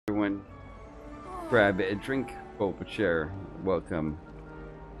grab a drink, pull up a chair. Welcome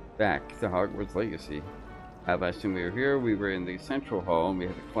back to Hogwarts Legacy. Last time we were here, we were in the central hall and we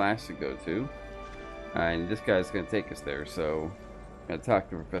had a class to go to. And this guy's going to take us there, so I'm going to talk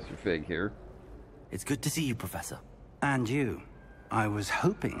to Professor Fig here. It's good to see you, Professor. And you. I was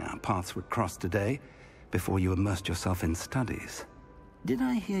hoping our paths would cross today, before you immersed yourself in studies. Did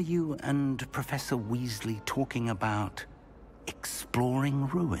I hear you and Professor Weasley talking about exploring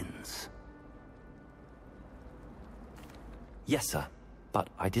ruins? Yes, sir. But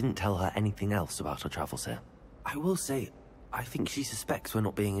I didn't tell her anything else about our travels here. I will say, I think she suspects we're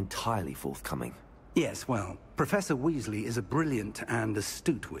not being entirely forthcoming. Yes, well, Professor Weasley is a brilliant and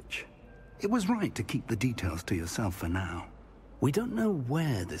astute witch. It was right to keep the details to yourself for now. We don't know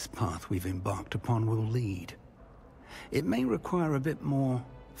where this path we've embarked upon will lead. It may require a bit more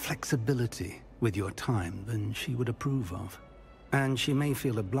flexibility with your time than she would approve of. And she may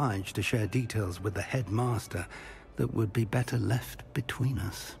feel obliged to share details with the headmaster that would be better left between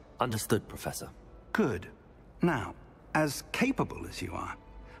us. Understood, Professor. Good. Now, as capable as you are,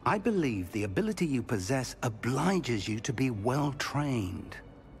 I believe the ability you possess obliges you to be well-trained.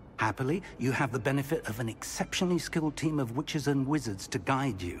 Happily, you have the benefit of an exceptionally skilled team of witches and wizards to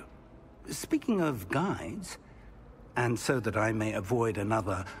guide you. Speaking of guides, and so that I may avoid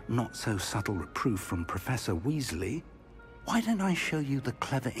another not-so-subtle reproof from Professor Weasley, why don't I show you the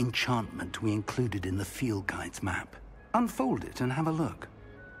clever enchantment we included in the field guide's map? Unfold it and have a look.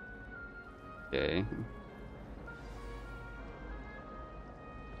 Okay.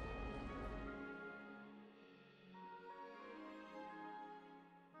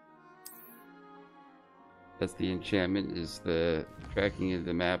 That's the enchantment, is the tracking of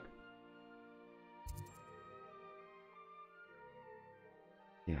the map.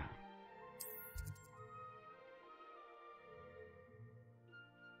 Yeah.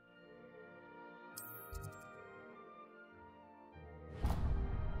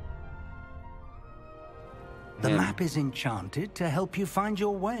 The map is enchanted to help you find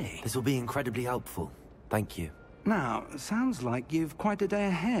your way. This will be incredibly helpful. Thank you. Now, sounds like you've quite a day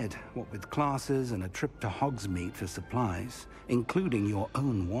ahead, what with classes and a trip to Hogsmeade for supplies, including your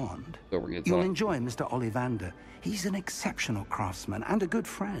own wand. So You'll enjoy Mr. Ollivander. He's an exceptional craftsman and a good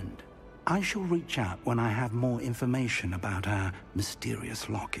friend. I shall reach out when I have more information about our mysterious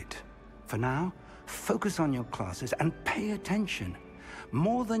locket. For now, focus on your classes and pay attention.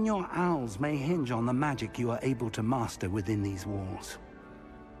 More than your owls may hinge on the magic you are able to master within these walls.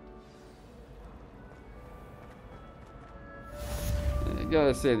 I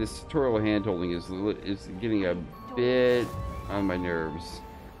gotta say, this tutorial handholding is getting a bit on my nerves.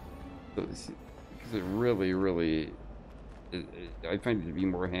 Because it really, I find it to be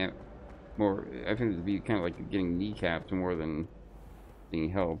I find it to be kind of like getting kneecapped more than being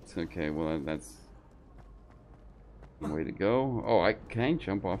helped. Okay, well that's the way to go. Oh, can I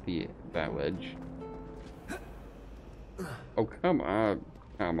jump off that ledge? Oh, come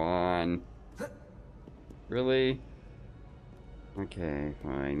on, really? Okay,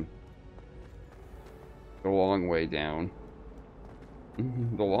 fine. The long way down.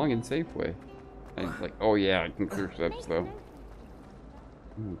 The long and safe way. Like, oh yeah, I can clear steps though.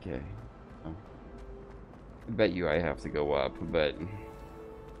 Okay. Oh. I bet you I have to go up, but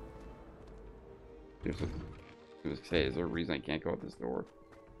is there a reason I can't go out this door?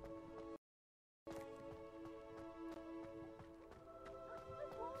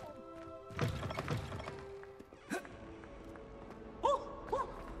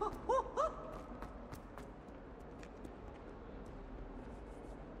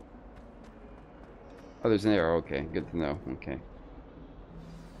 Oh, there's an arrow. Okay, good to know. Okay.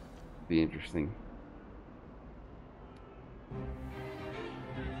 Be interesting.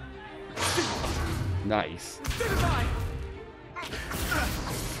 Nice. Is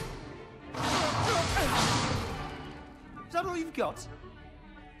that all you've got?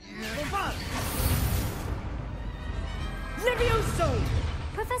 Yeah. Levioso!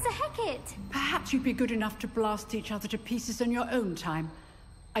 Professor Hecat! Perhaps you'd be good enough to blast each other to pieces in your own time.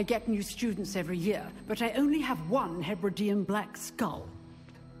 I get new students every year, but I only have one Hebridean black skull.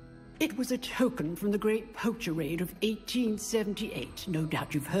 It was a token from the Great Poacher Raid of 1878. No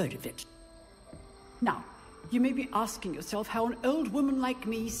doubt you've heard of it. Now, you may be asking yourself how an old woman like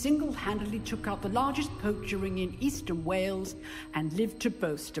me single-handedly took out the largest poacher ring in eastern Wales and lived to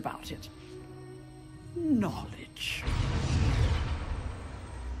boast about it. Knowledge.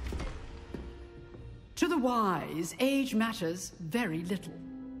 To the wise, age matters very little.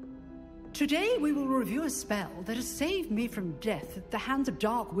 Today we will review a spell that has saved me from death at the hands of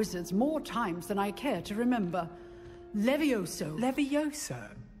dark wizards more times than I care to remember. Levioso.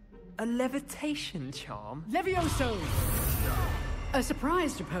 Levioso? A levitation charm? Levioso! A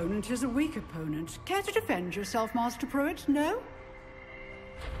surprised opponent is a weak opponent. Care to defend yourself, Master Pruitt? No?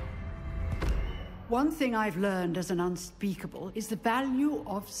 One thing I've learned as an unspeakable is the value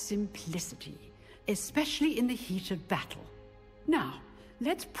of simplicity, especially in the heat of battle. Now,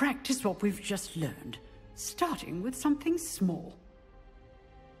 let's practice what we've just learned, starting with something small.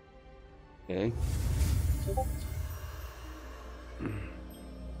 Okay.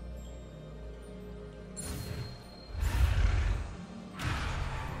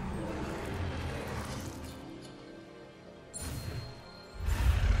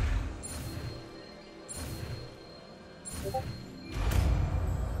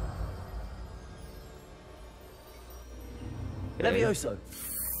 Levioso!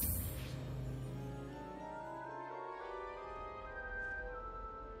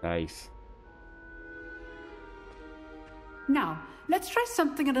 Nice. Now, let's try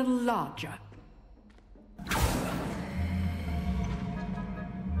something a little larger.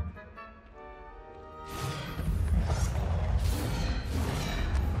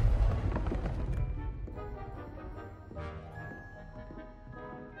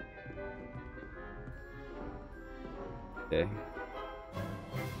 Okay.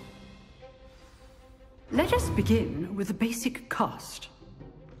 Let us begin with the basic cast.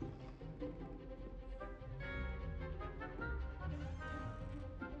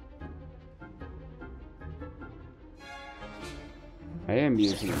 I am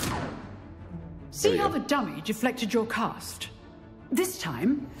using it. See how the dummy deflected your cast? This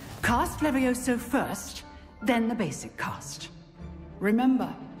time, cast Levioso first, then the basic cast.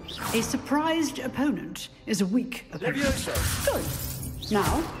 Remember, a surprised opponent is a weak opponent. Levioso! Good.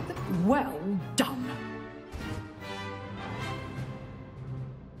 Now, well done.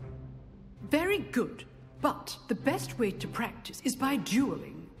 Very good. But the best way to practice is by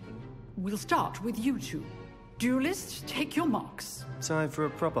dueling. We'll start with you two. Duelists, take your marks. Time for a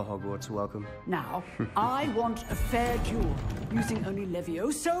proper Hogwarts welcome. Now, I want a fair duel, using only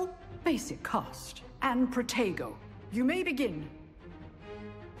Levioso, basic cast, and Protego. You may begin.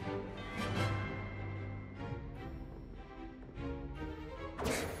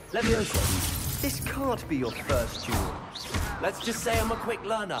 Levioso, this can't be your first duel. Let's just say I'm a quick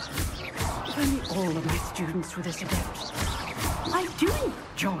learner. If only all of my students were this adept. I do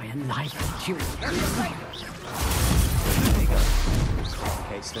enjoy a lively duel. There you go.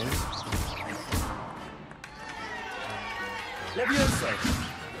 Complicates things. Levioso!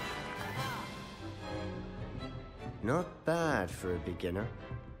 Not bad for a beginner.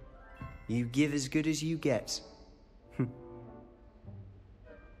 You give as good as you get.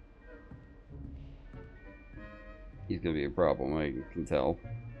 He's gonna be a problem, I can tell.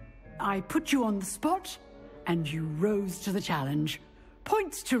 I put you on the spot, and you rose to the challenge.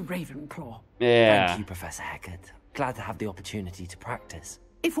 Points to Ravenclaw. Yeah. Thank you, Professor Hecat. Glad to have the opportunity to practice.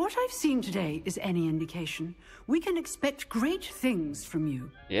 If what I've seen today is any indication, we can expect great things from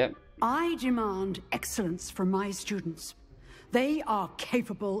you. Yep. I demand excellence from my students. They are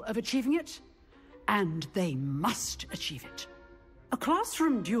capable of achieving it, and they must achieve it. A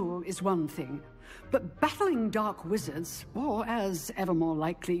classroom duel is one thing, but battling dark wizards, or as ever more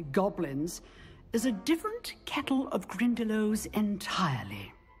likely, goblins, is a different kettle of Grindylows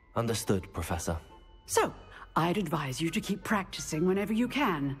entirely. Understood, Professor. So, I'd advise you to keep practicing whenever you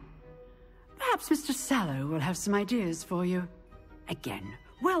can. Perhaps Mr. Sallow will have some ideas for you. Again,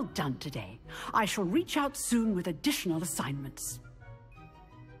 well done today. I shall reach out soon with additional assignments.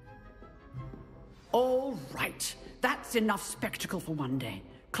 All right. That's enough spectacle for one day.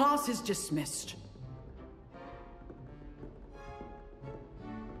 Class is dismissed.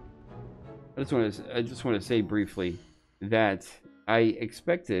 I just want to say briefly that I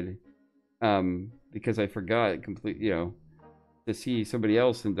expected, because I forgot completely, to see somebody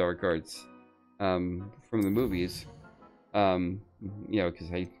else in Dark Arts, from the movies,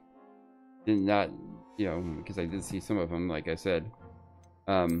 because I did not, because I did see some of them, like I said,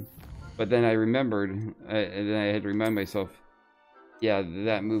 but then I remembered, and then I had to remind myself, yeah,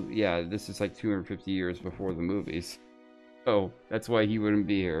 that movie, yeah, this is like 250 years before the movies, so that's why he wouldn't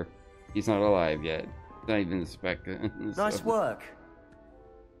be here. He's not alive yet. Not even the spec. Nice work.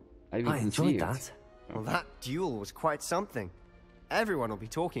 I enjoyed that. Well, that duel was quite something. Everyone will be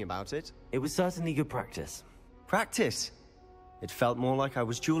talking about it. It was certainly good practice. Practice? It felt more like I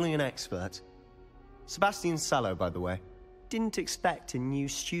was dueling an expert. Sebastian Sallow, by the way. Didn't expect a new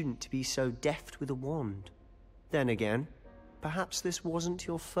student to be so deft with a wand. Then again, perhaps this wasn't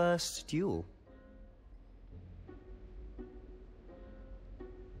your first duel.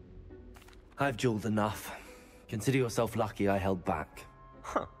 I've dueled enough. Consider yourself lucky I held back.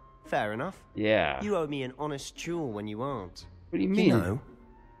 Huh. Fair enough. Yeah. You owe me an honest duel when you aren't. What do you mean? You know,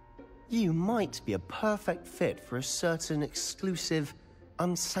 you might be a perfect fit for a certain exclusive,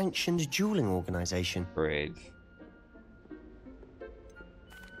 unsanctioned dueling organization. Great.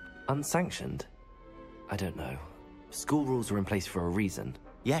 Unsanctioned? I don't know. School rules are in place for a reason.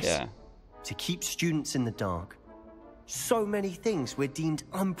 Yes. Yeah. To keep students in the dark. So many things we're deemed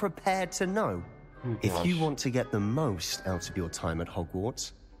unprepared to know. Oh, if you want to get the most out of your time at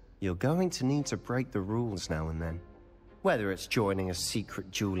Hogwarts, you're going to need to break the rules now and then. Whether it's joining a secret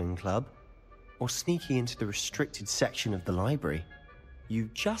dueling club, or sneaking into the restricted section of the library, you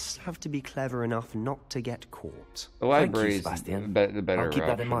just have to be clever enough not to get caught. The library is Sebastian. the better I'll keep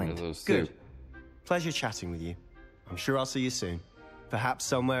that in option mind. of those Good. two. Pleasure chatting with you. I'm sure I'll see you soon. Perhaps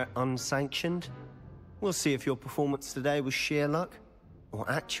somewhere unsanctioned? We'll see if your performance today was sheer luck or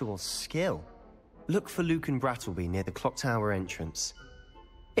actual skill. Look for Luke and Brattleby near the clock tower entrance.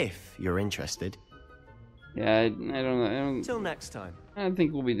 If you're interested. Yeah, I don't Till next time. I don't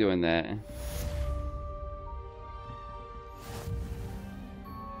think we'll be doing that.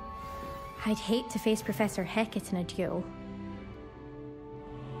 I'd hate to face Professor Hecat in a duel.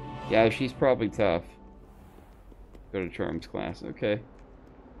 Yeah, she's probably tough. Go to Charms class, okay.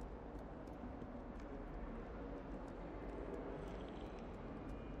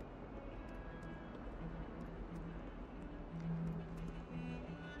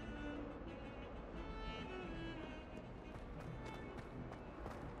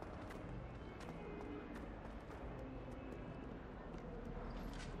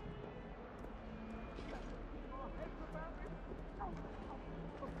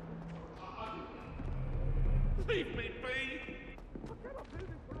 Leave me be!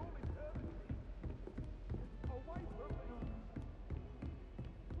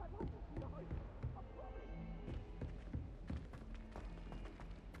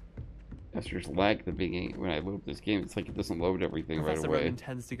 That's just lag at the beginning when I load this game. It's like it doesn't load everything Professor right away. Rowan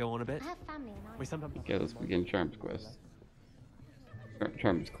tends to go on a bit. I have family and We sometimes Okay, let's begin Charms quest.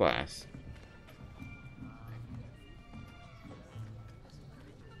 Charms class.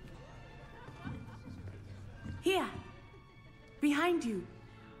 Here, behind you.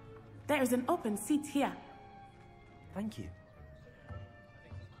 There is an open seat here. Thank you.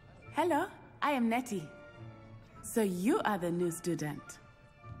 Hello, I am Nettie. So you are the new student.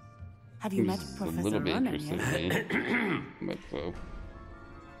 Have you met He's a Professor little bit Ronan interested yet? in me. But,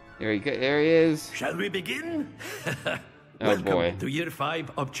 there he is. Shall we begin? Oh Welcome boy. to year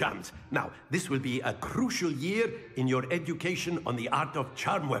 5 of Charms. Now, this will be a crucial year in your education on the art of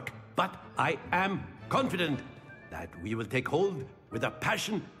charm work. But I am confident that we will take hold with the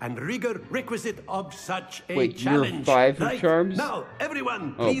passion and rigor requisite of such a Wait, you're challenge. 5 of Right. Charms? Now,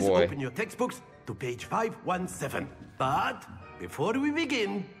 everyone, Oh, please boy. open your textbooks to page 517. But before we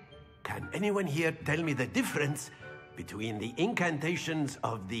begin, can anyone here tell me the difference between the incantations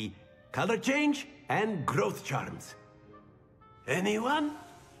of the color change and growth charms? Anyone?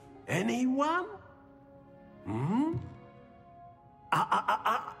 Anyone?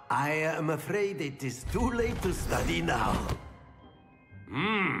 I am afraid it is too late to study now.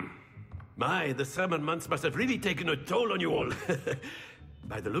 My, the summer months must have really taken a toll on you all.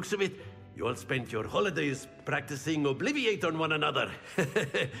 By the looks of it, you all spent your holidays practicing Obliviate on one another.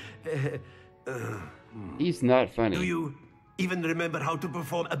 He's not funny. Do you even remember how to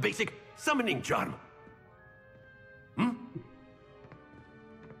perform a basic summoning charm?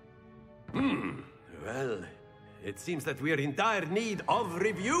 Well, it seems that we are in dire need of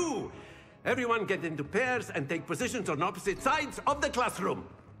review. Everyone get into pairs and take positions on opposite sides of the classroom.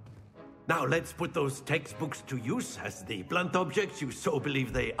 Now let's put those textbooks to use as the blunt objects you so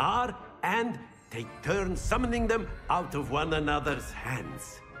believe they are, and take turns summoning them out of one another's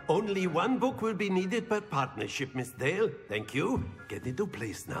hands. Only one book will be needed per partnership, Miss Dale. Thank you. Get into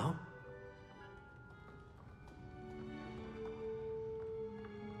place now.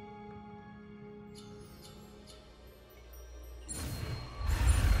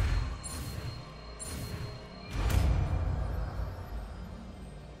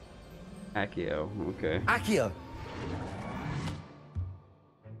 Accio, okay. Accio!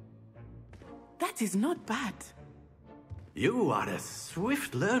 That is not bad. You are a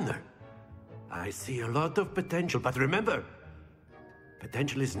swift learner. I see a lot of potential, but remember,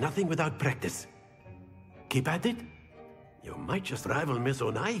 potential is nothing without practice. Keep at it. You might just rival Miss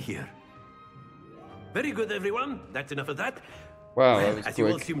Onai here. Very good, everyone. That's enough of that. Wow, Well, that was as you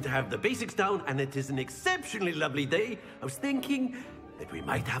all quick. seem to have the basics down, and it is an exceptionally lovely day, I was thinking that we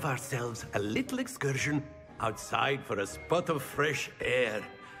might have ourselves a little excursion outside for a spot of fresh air.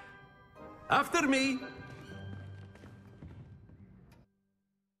 After me.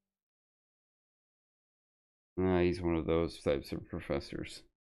 He's one of those types of professors.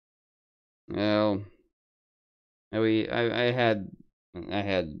 Well, I had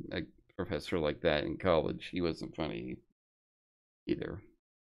a professor like that in college. He wasn't funny either.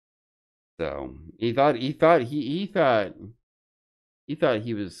 So he thought he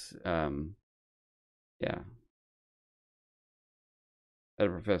was yeah. That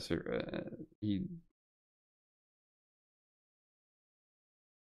professor he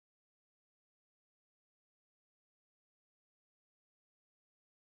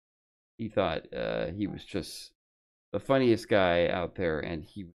thought he was just the funniest guy out there, and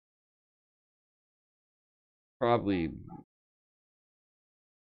he probably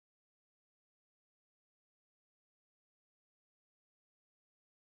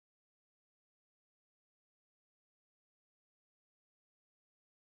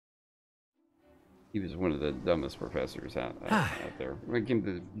he was one of the dumbest professors out there. When it came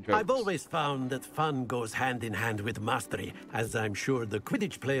to jokes. I've always found that fun goes hand in hand with mastery, as I'm sure the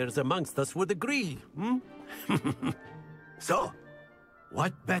Quidditch players amongst us would agree. So,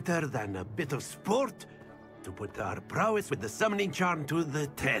 what better than a bit of sport to put our prowess with the summoning charm to the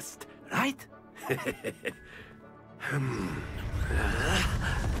test, right?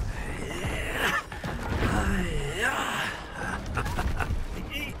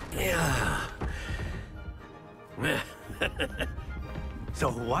 So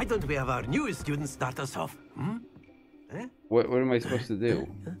why don't we have our newest student start us off? Eh? What am I supposed to do?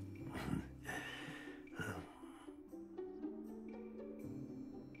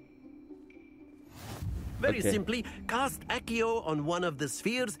 Very simply, cast Accio on one of the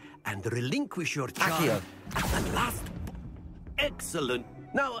spheres and relinquish your charm. At the last. Excellent.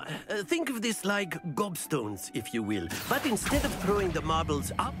 Now, think of this like gobstones, if you will. But instead of throwing the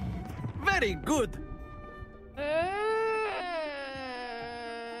marbles up, very good.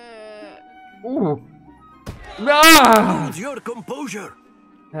 Ooh. Ah! Hold your composure.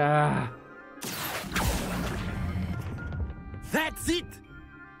 Ah. That's it.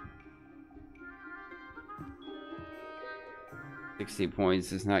 60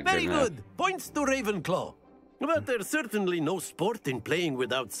 points is not Very good enough. good. Points to Ravenclaw. But there's certainly no sport in playing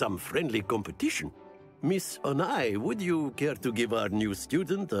without some friendly competition. Miss Onai, would you care to give our new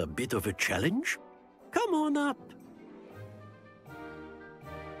student a bit of a challenge? Come on up.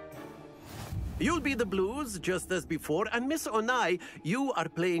 You'll be the blues, just as before, and Miss Onai, you are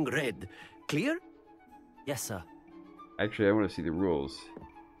playing red. Clear? Yes, sir. Actually, I want to see the rules.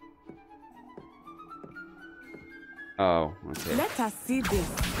 Oh, okay. Let us see this.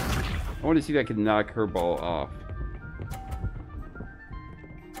 I want to see if I can knock her ball off.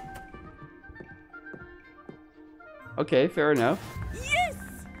 Okay, fair enough. Yes!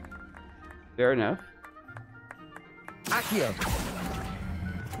 Fair enough. Accio!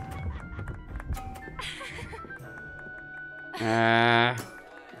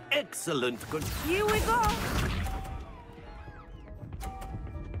 Excellent. Good. Here we go.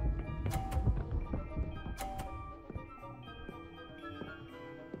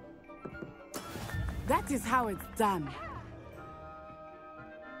 That is how it's done.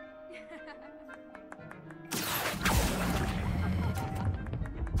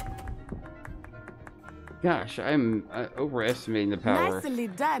 Gosh, I'm overestimating the power. Nicely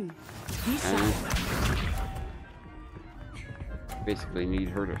done. Be sharp. Basically need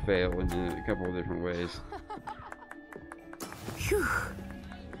her to fail in a couple of different ways. Phew.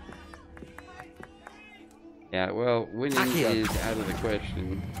 Yeah, well, winning is out of the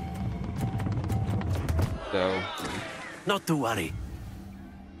question. So, not to worry.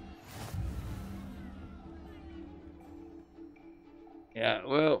 Yeah,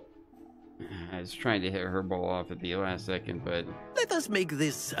 well, I was trying to hit her ball off at the last second, but... Let us make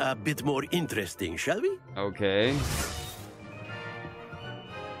this a bit more interesting, shall we? Okay.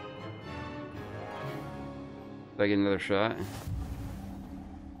 Did I get another shot?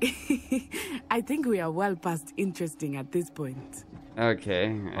 I think we are well past interesting at this point.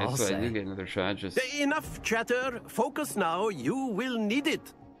 Okay, so I do get another shot, just... Enough chatter. Focus now. You will need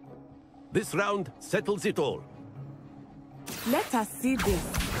it. This round settles it all. Let us see this.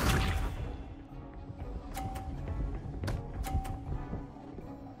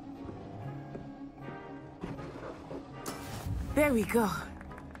 There we go.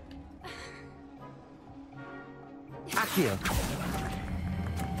 Accio!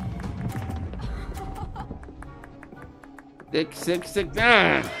 Six.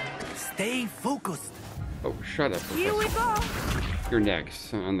 Ah! Stay focused. Oh, shut up. Here we go. You're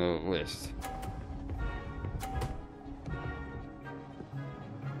next on the list.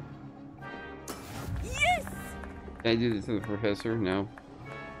 Yes! Can I do this to the professor? No.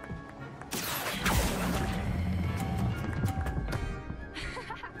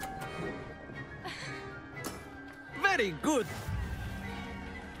 Very good.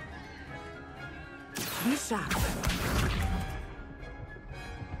 Be sharp.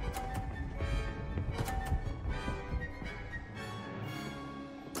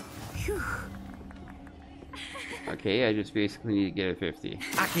 Phew. Okay, I just basically need to get a 50.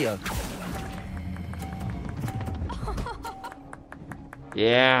 Accio.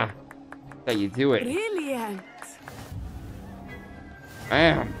 Yeah. That's how you do it. Brilliant.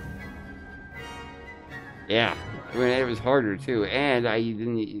 Bam. Yeah. I mean, it was harder too, and I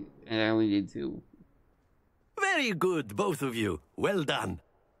only did 2. Very good, both of you. Well done.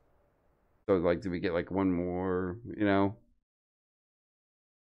 So, like, do we get like one more? You know.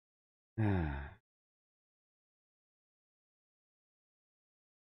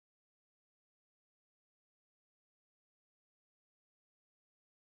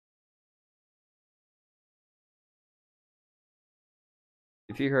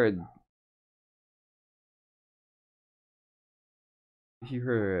 If you heard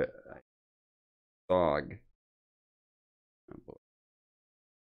a dog, oh boy.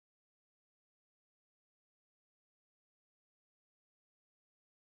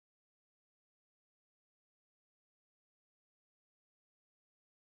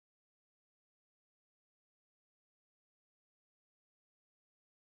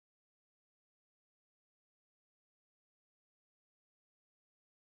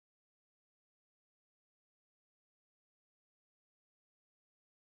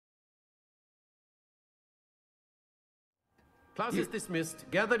 Class is dismissed.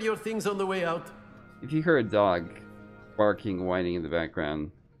 Gather your things on the way out. If you hear a dog barking, whining in the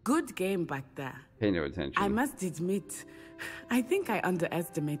background, Good game back there. pay no attention. I must admit, I think I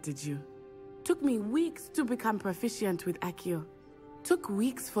underestimated you. Took me weeks to become proficient with Accio. Took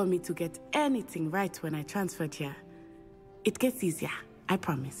weeks for me to get anything right when I transferred here. It gets easier, I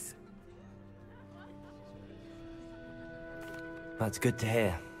promise. That's good to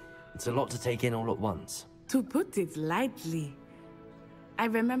hear. It's a lot to take in all at once. To put it lightly, I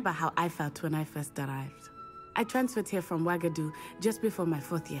remember how I felt when I first arrived. I transferred here from Ouagadougou just before my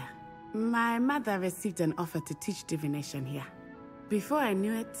 4th year. My mother received an offer to teach divination here. Before I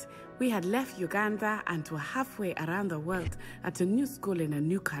knew it, we had left Uganda and were halfway around the world at a new school in a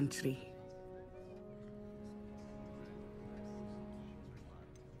new country.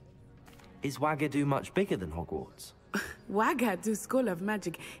 Is Ouagadougou much bigger than Hogwarts? Ouagadougou School of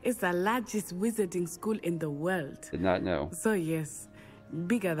Magic is the largest wizarding school in the world. Did not know. So yes,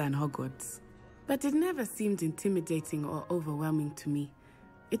 bigger than Hogwarts. But it never seemed intimidating or overwhelming to me.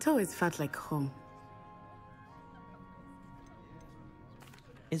 It always felt like home.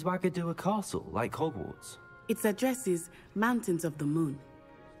 Is Ouagadougou a castle, like Hogwarts? Its address is Mountains of the Moon.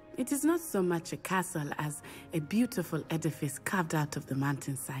 It is not so much a castle as a beautiful edifice carved out of the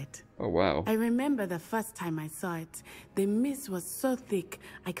mountainside. Oh, wow. I remember the first time I saw it, the mist was so thick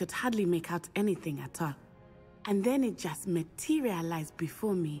I could hardly make out anything at all. And then it just materialized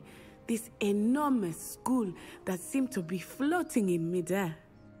before me, this enormous school that seemed to be floating in midair.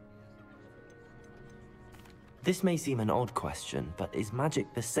 This may seem an odd question, but is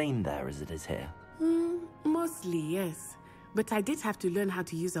magic the same there as it is here? Mostly, yes. But I did have to learn how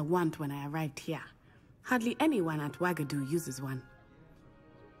to use a wand when I arrived here. Hardly anyone at Ouagadougou uses one.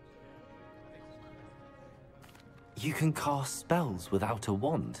 You can cast spells without a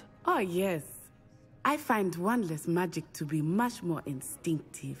wand? Oh, yes. I find wandless magic to be much more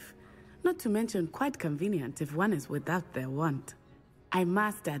instinctive. Not to mention quite convenient if one is without their wand. I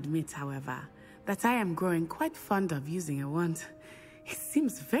must admit, however, that I am growing quite fond of using a wand. It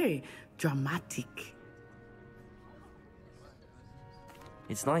seems very dramatic.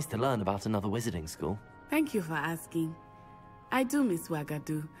 It's nice to learn about another wizarding school. Thank you for asking. I do miss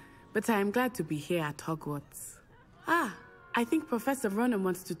Ouagadougou, but I am glad to be here at Hogwarts. Ah, I think Professor Ronan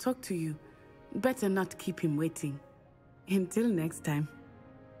wants to talk to you. Better not keep him waiting. Until next time.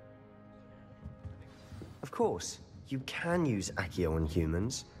 Of course, you can use Accio on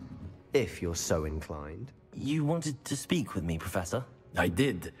humans, if you're so inclined. You wanted to speak with me, Professor? I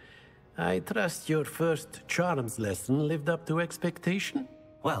did. I trust your first charms lesson lived up to expectation?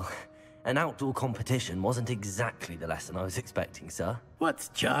 Well, an outdoor competition wasn't exactly the lesson I was expecting, sir. What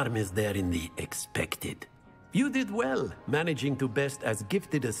charm is there in the expected? You did well, managing to best as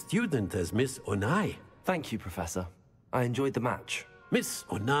gifted a student as Miss Onai. Thank you, Professor. I enjoyed the match. Miss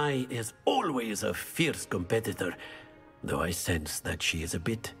Onai is always a fierce competitor, though I sense that she is a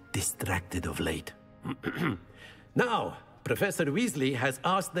bit distracted of late. Now, Professor Weasley has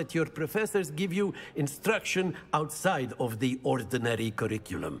asked that your professors give you instruction outside of the ordinary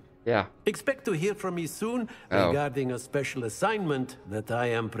curriculum. Yeah. Expect to hear from me soon regarding a special assignment that I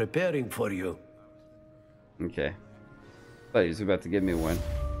am preparing for you. Okay. Thought he was about to give me one.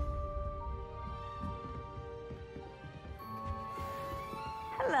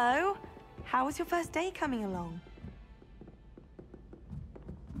 Hello. How was your first day coming along?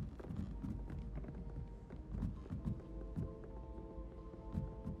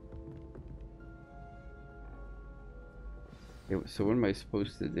 So what am I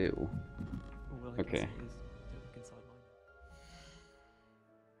supposed to do? Well, Okay. Is to look inside mine.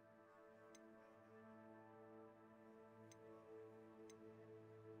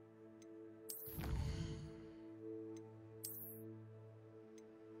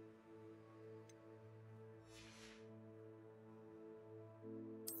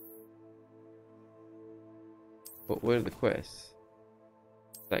 But what are the quests?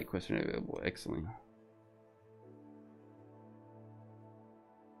 Side quests are available. Excellent.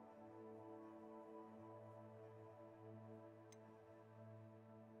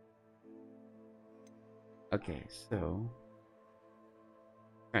 Okay, so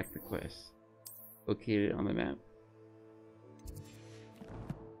track the quest. Located on the map.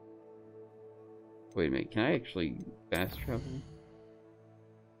 Wait a minute, can I actually fast travel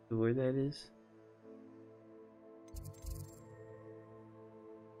to where that is?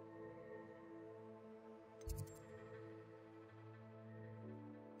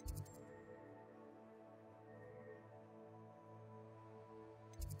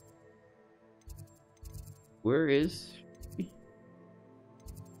 Where is she?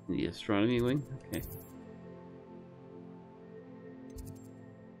 The astronomy wing? Okay.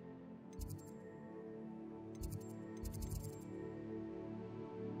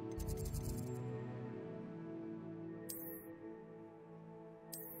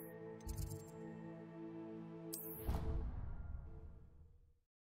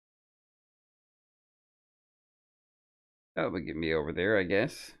 That would get me over there, I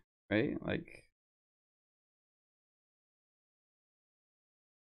guess. Right? Like...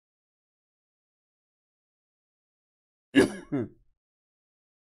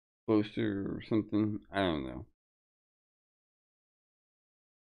 closer or something. I don't know.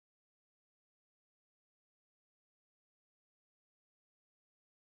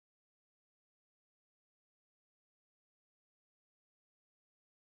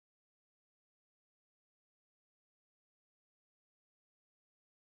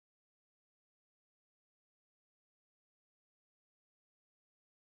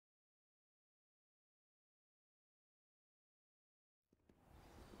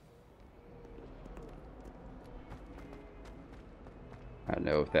 I don't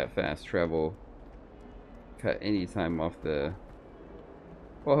know if that fast travel cut any time off the...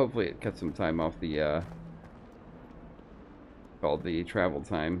 Well, hopefully it cuts some time off the, called the travel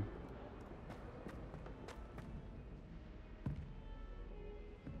time.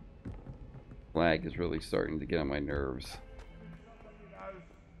 Lag is really starting to get on my nerves.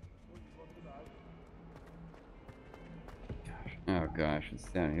 Gosh. Oh gosh, it's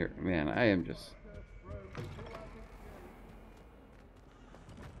down here. Man, I am just...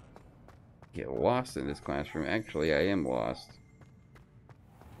 get lost in this classroom. Actually, I am lost.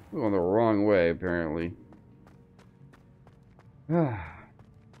 I'm going the wrong way, apparently.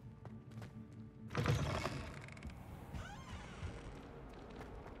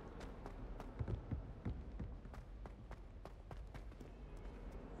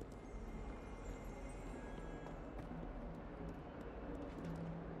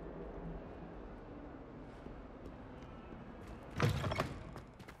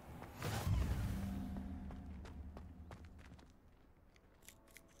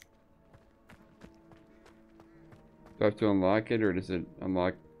 Do I have to unlock it, or does it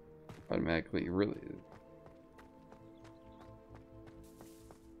unlock automatically? Really?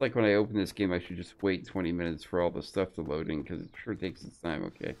 Like when I open this game, I should just wait 20 minutes for all the stuff to load in, because it sure takes its time.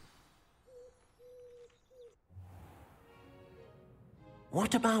 Okay.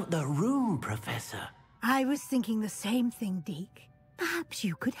 What about the room, Professor? I was thinking the same thing, Deke. Perhaps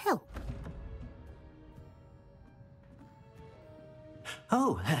you could help.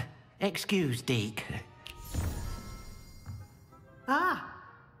 Oh, excuse, Deke. Ah,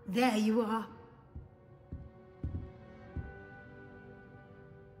 there you are.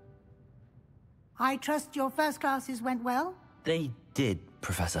 I trust your first classes went well? They did,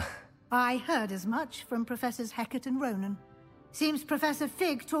 Professor. I heard as much from Professors Hecat and Ronan. Seems Professor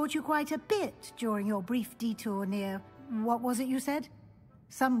Fig taught you quite a bit during your brief detour near... what was it you said?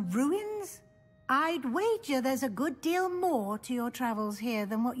 Some ruins? I'd wager there's a good deal more to your travels here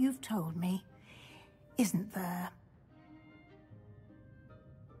than what you've told me. Isn't there?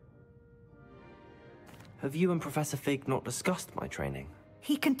 Have you and Professor Fig not discussed my training?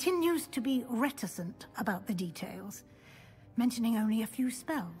 He continues to be reticent about the details. mentioning only a few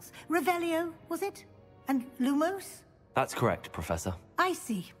spells. Revelio, was it? And Lumos? That's correct, Professor. I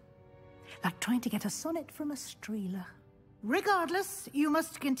see. Like trying to get a sonnet from a streeler. Regardless, you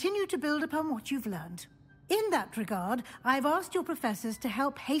must continue to build upon what you've learned. In that regard, I've asked your professors to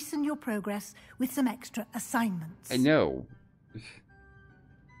help hasten your progress with some extra assignments. I know.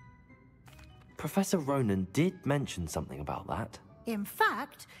 Professor Ronan did mention something about that. In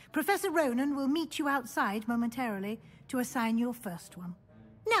fact, Professor Ronan will meet you outside momentarily to assign your first one.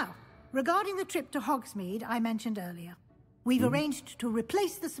 Now, regarding the trip to Hogsmeade I mentioned earlier, we've arranged to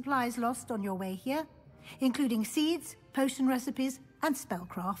replace the supplies lost on your way here, including seeds, potion recipes, and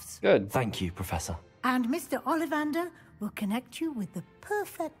spellcrafts. Good. Thank you, Professor. And Mr. Ollivander will connect you with the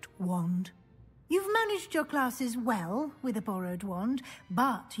perfect wand. You've managed your classes well with a borrowed wand,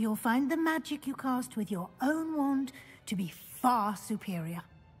 but you'll find the magic you cast with your own wand to be far superior.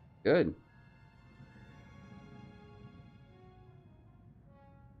 Good.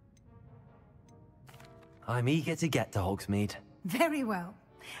 I'm eager to get to Hogsmeade. Very well.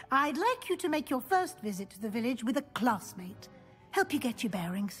 I'd like you to make your first visit to the village with a classmate. Help you get your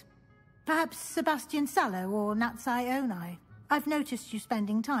bearings. Perhaps Sebastian Sallow or Natsai Onai. I've noticed you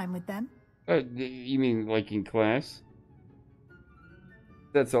spending time with them. You mean like in class?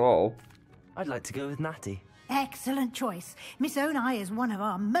 That's all. I'd like to go with Natty. Excellent choice. Miss Onai is one of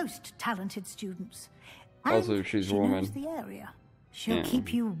our most talented students. And Also, she's a she woman. knows the area. She'll Yeah.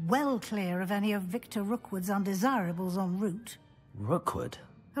 keep you well clear of any of Victor Rookwood's undesirables en route. Rookwood?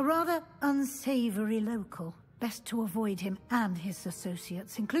 A rather unsavory local. Best to avoid him and his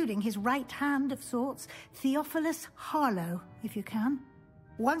associates, including his right hand of sorts, Theophilus Harlow, if you can.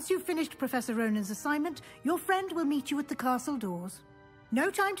 Once you've finished Professor Ronan's assignment, your friend will meet you at the castle doors. No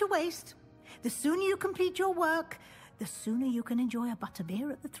time to waste. The sooner you complete your work, the sooner you can enjoy a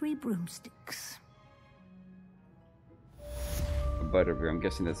butterbeer at the Three Broomsticks. A butterbeer. I'm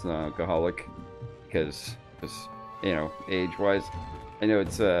guessing that's an alcoholic, because you know, age-wise, I know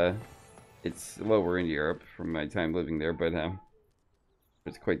it's lower in Europe from my time living there, but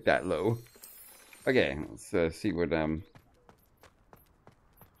it's quite that low. Okay, let's see what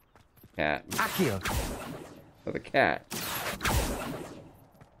cat. Accio! Oh, the cat.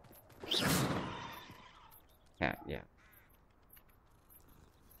 Cat, yeah.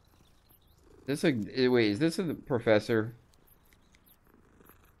 This a wait? Is this a professor?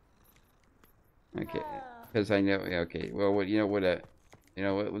 Okay, because I know. Okay, well, what you know what you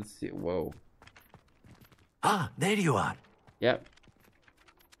know what? Let's see. Whoa. Ah, there you are. Yep.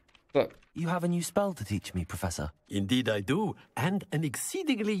 Look. You have a new spell to teach me, Professor. Indeed I do, and an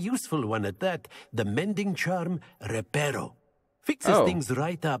exceedingly useful one at that, the mending charm Reparo. Fixes things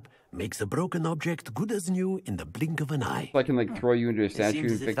right up, makes a broken object good as new in the blink of an eye. So I can like throw you into a statue It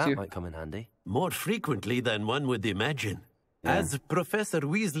seems and as if fix that you. might come in handy. More frequently than one would imagine. Yeah. As Professor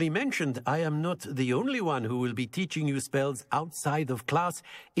Weasley mentioned, I am not the only one who will be teaching you spells outside of class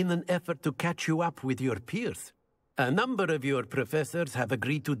in an effort to catch you up with your peers. A number of your professors have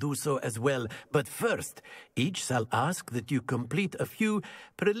agreed to do so as well, but first, each shall ask that you complete a few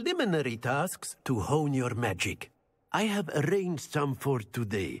preliminary tasks to hone your magic. I have arranged some for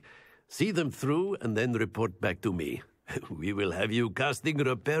today. See them through and then report back to me. We will have you casting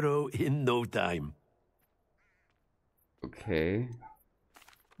Reparo in no time. Okay.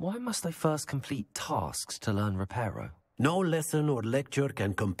 Why must I first complete tasks to learn Reparo? No lesson or lecture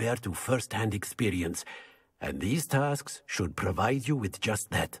can compare to first-hand experience, and these tasks should provide you with just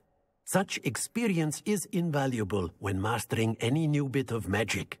that. Such experience is invaluable when mastering any new bit of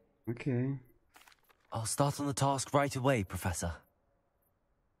magic. Okay. I'll start on the task right away, Professor.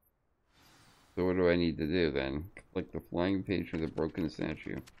 So what do I need to do then? Collect the flying page from the broken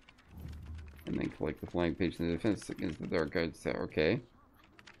statue. And then collect the flying page in the defense against the dark guards tower. Okay.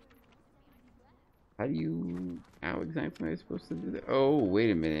 How exactly am I supposed to do that? Oh,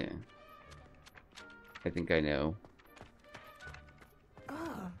 wait a minute. I think I know.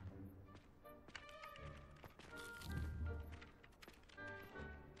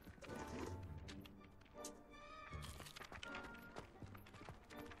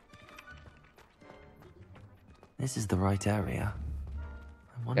 This is the right area.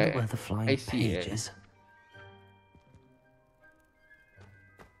 I wonder where the flying page is.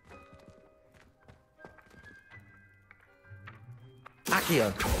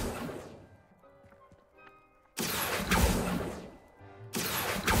 Accio!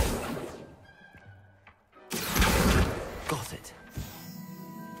 Got it.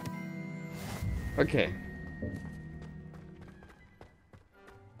 Okay.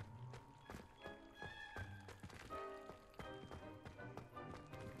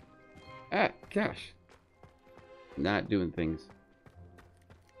 Ah, gosh. not doing things.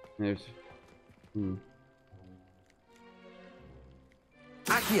 There's...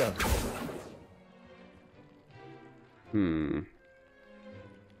 Accio!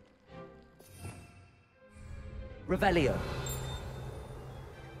 Revelio.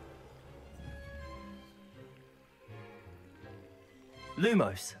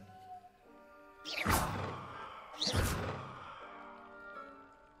 Lumos.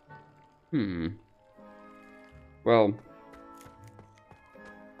 Well...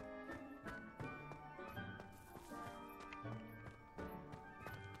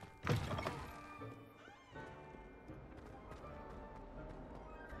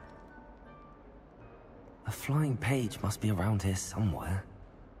 A flying page must be around here somewhere.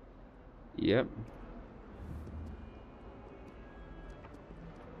 Yep.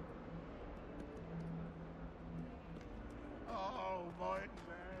 Oh, my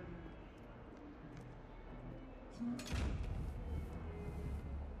man.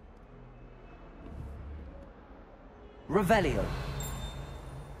 Revelio.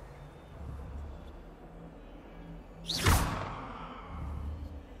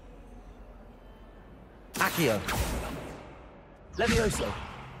 Accio. Levioso.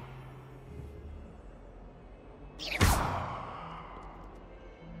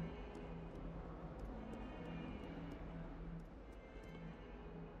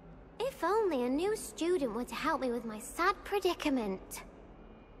 If only a new student were to help me with my sad predicament.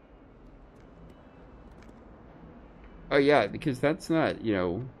 Oh yeah, because that's not, you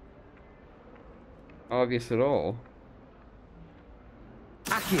know, obvious at all.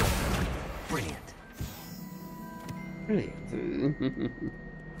 Accio. Brilliant. Brilliant.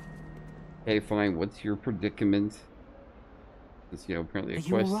 Hey, fine, what's your predicament? It's, you know, apparently a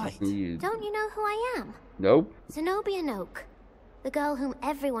quest is needed. Don't you know who I am? Nope. Zenobia Noak. The girl whom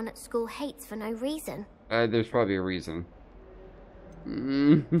everyone at school hates for no reason. There's probably a reason.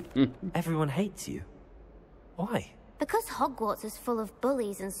 Everyone hates you. Why? Because Hogwarts is full of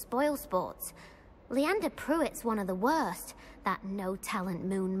bullies and spoilsports. Leander Pruitt's one of the worst, that no-talent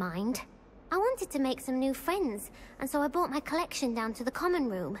moon mind. I wanted to make some new friends, and so I brought my collection down to the common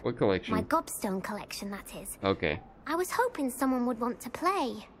room. What collection? My gobstone collection, that is. Okay. I was hoping someone would want to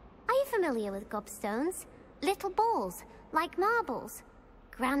play. Are you familiar with gobstones? Little balls, like marbles.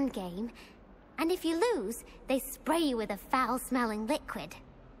 Grand game. And if you lose, they spray you with a foul-smelling liquid.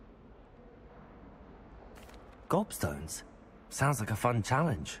 Gobstones? Sounds like a fun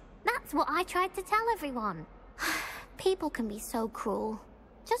challenge. That's what I tried to tell everyone. People can be so cruel.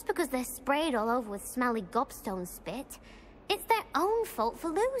 Just because they're sprayed all over with smelly gobstone spit, it's their own fault for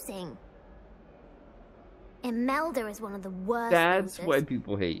losing. Imelda is one of the worst That's losers why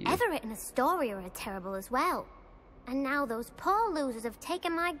people hate you. Everett and Astoria are terrible as well. And now those poor losers have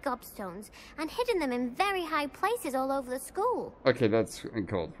taken my gobstones and hidden them in very high places all over the school. Okay, that's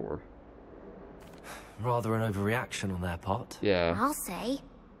uncalled for. Rather an overreaction on their part. Yeah. I'll say.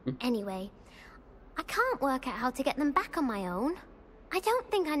 Anyway, I can't work out how to get them back on my own. I don't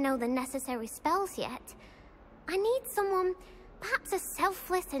think I know the necessary spells yet. I need someone, perhaps a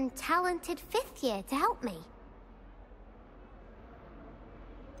selfless and talented fifth year to help me.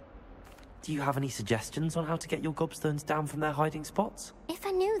 Do you have any suggestions on how to get your gobstones down from their hiding spots? If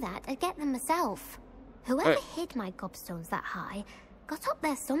I knew that, I'd get them myself. Whoever hid my gobstones that high got up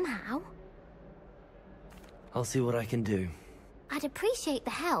there somehow. I'll see what I can do. I'd appreciate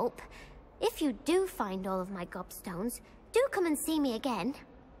the help. If you do find all of my gobstones, do come and see me again.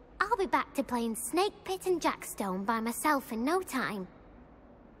 I'll be back to playing Snake Pit and Jackstone by myself in no time.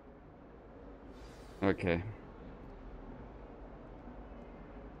 Okay.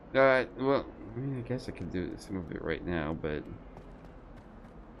 Well, I mean, I guess I could do some of it right now, but...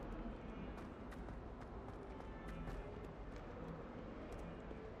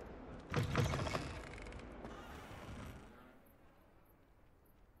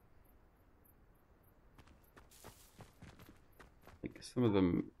 like, some of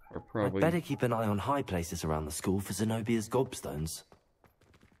them are probably... I'd better keep an eye on high places around the school for Zenobia's gobstones.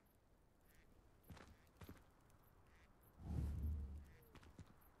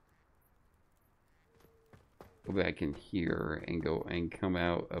 Go back in here and go and come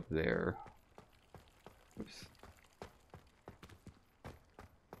out up there. Oops.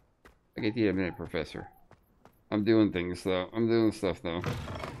 I get to a minute, Professor. I'm doing things though. I'm doing stuff though.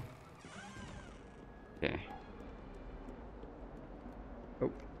 Okay.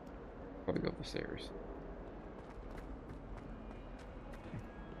 Oh. Probably go up the stairs.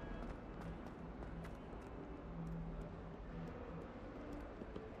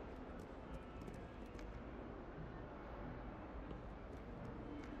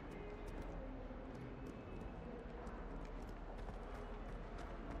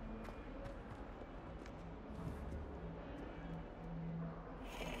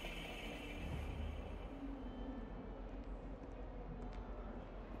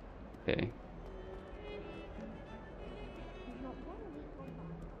 Okay.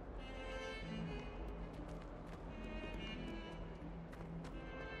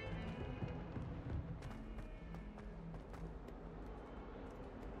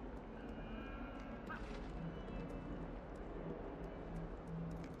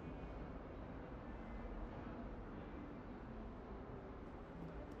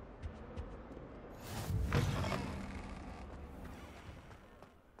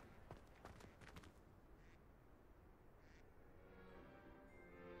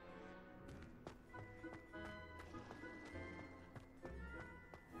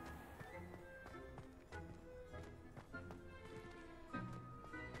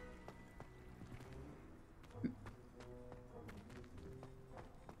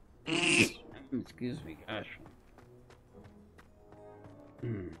 Excuse me, gosh.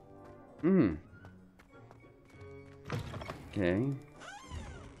 Okay.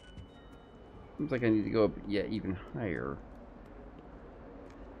 Seems like I need to go up even higher.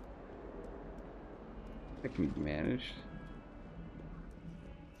 That can be managed.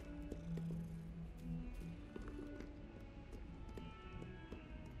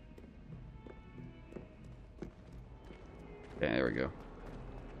 Okay, there we go.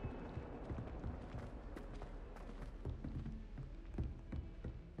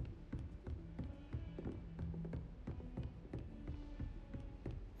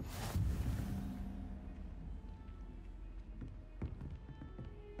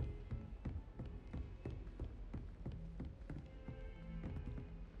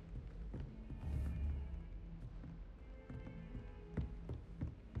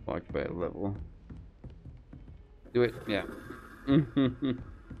 Blocked by a level. Do it, yeah.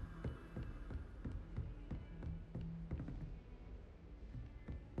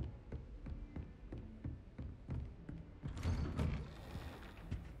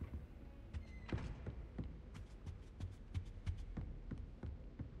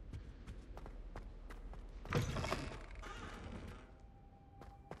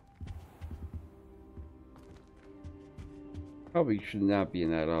 Probably should not be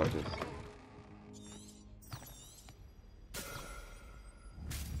in that office.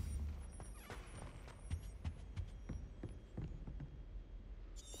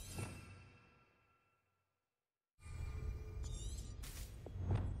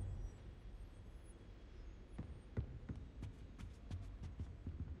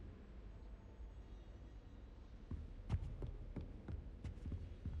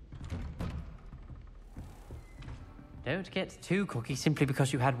 Don't get too cocky simply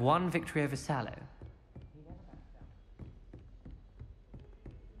because you had one victory over Sallow.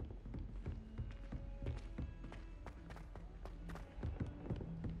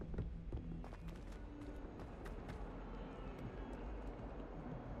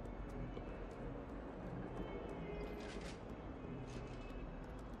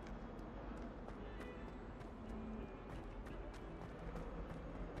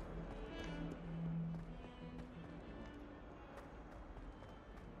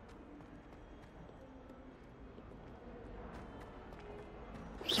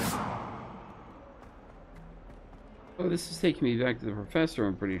 Oh, this is taking me back to the professor,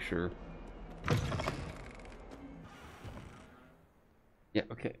 I'm pretty sure. Yeah,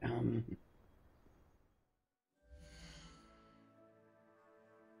 okay.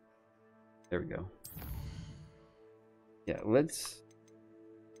 There we go. Yeah, let's...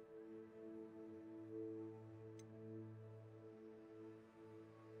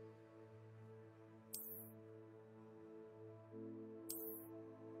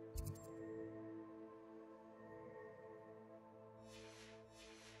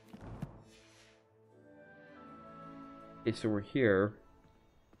 Okay, so we're here.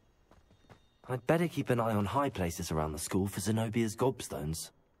 I'd better keep an eye on high places around the school for Zenobia's gobstones.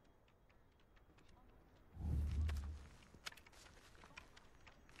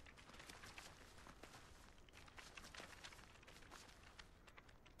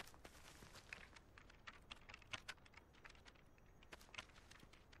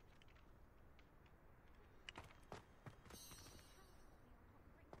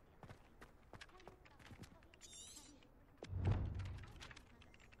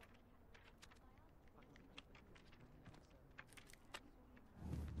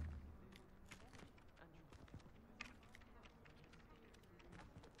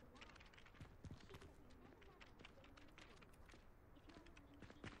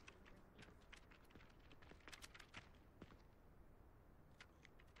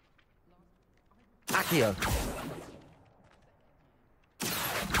 Accio!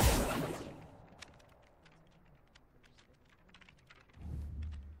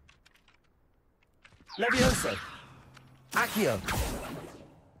 Levioso! Accio!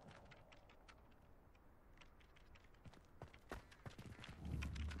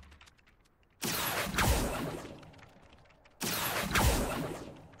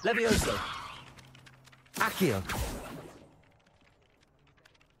 Levioso! Accio!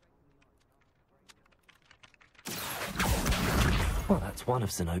 Well, that's one of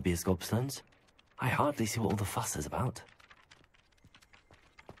Zenobia's gobstones. I hardly see what all the fuss is about.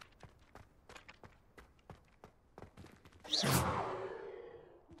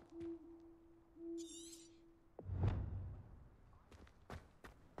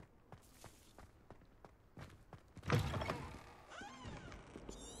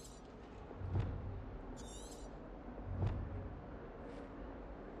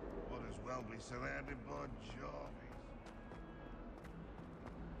 Might as well be surrounded by Jarvis.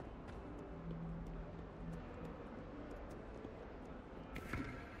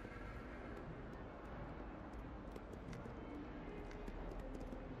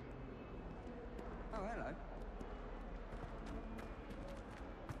 Oh, hello.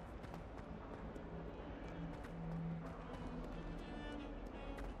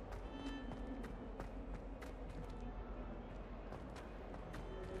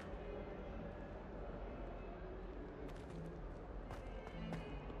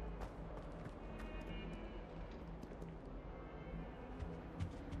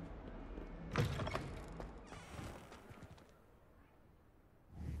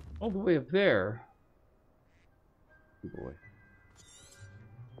 All the way up there. Oh boy.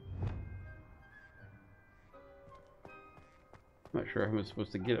 Not sure how I'm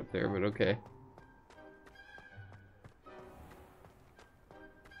supposed to get up there, but okay.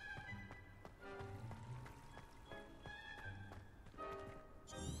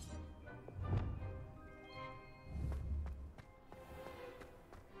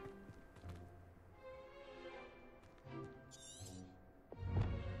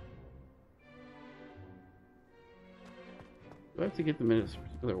 Do I have to get them in a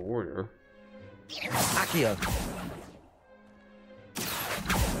particular order? Accio!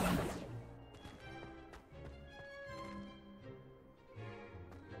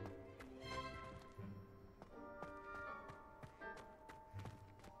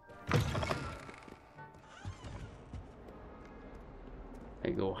 I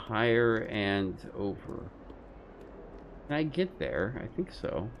go higher and over. Can I get there? I think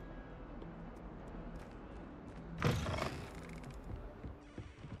so.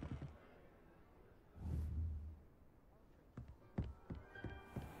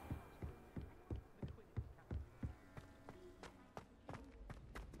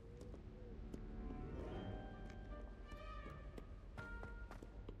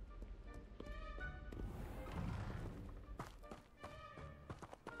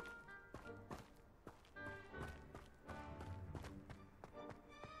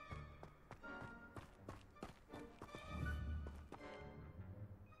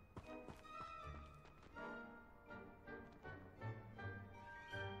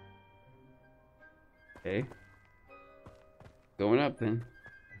 Okay. Going up then.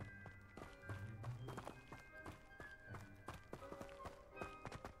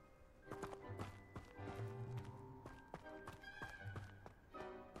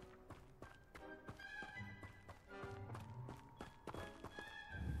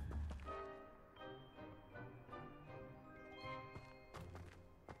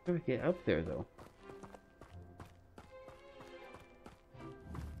 How do we get up there though?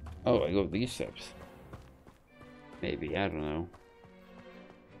 Oh, I go these steps. Maybe, I don't know.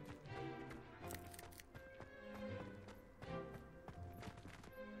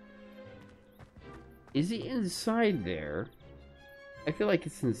 Is he inside there? I feel like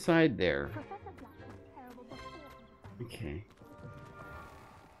it's inside there. Okay.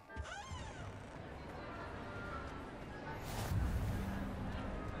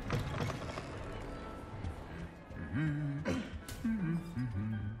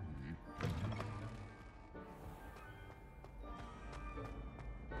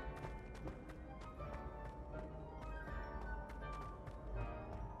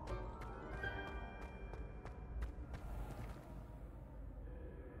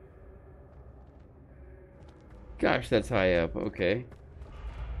 Gosh, that's high up. Okay.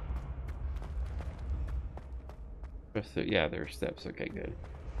 So, yeah, there are steps. Okay, good.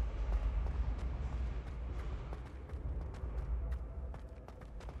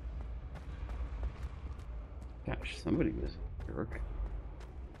 Gosh, somebody was a jerk.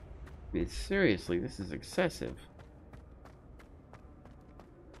 I mean, seriously, this is excessive.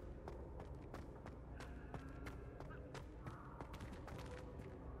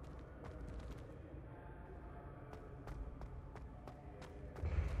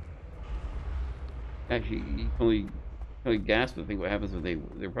 Actually, you can only gasp to think what happens when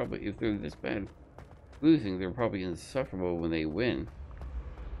they're probably, if they're this bad losing, they're probably insufferable when they win.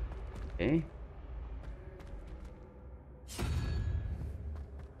 Okay.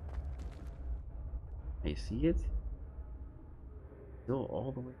 I see it. Still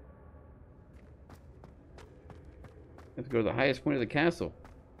all the way. Have to go to the highest point of the castle.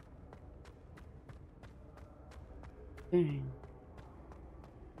 Dang.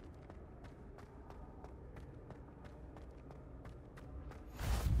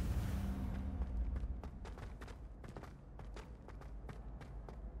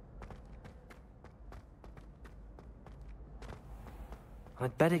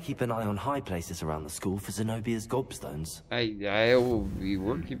 I'd better keep an eye on high places around the school for Zenobia's gobstones. We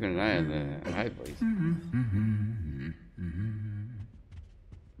were keeping an eye on the high places.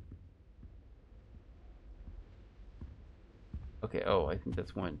 Okay, oh, I think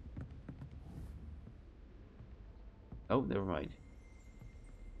that's one. Oh, never mind.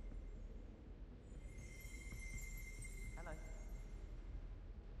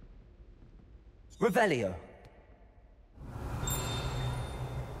 Revelio.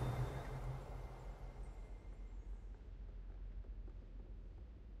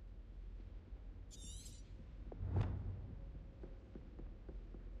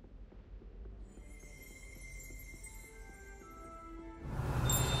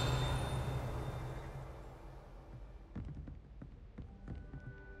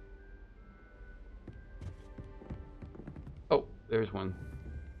 Oh, there's one.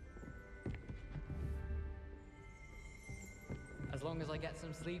 As long as I get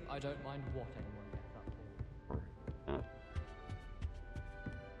some sleep, I don't mind what anyone gets up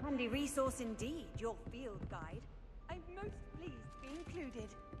to. Handy resource indeed, your field guide. I'm most pleased to be included.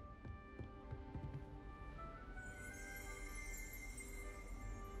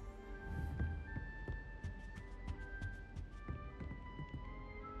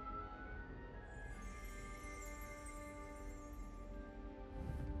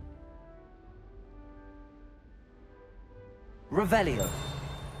 Revelio.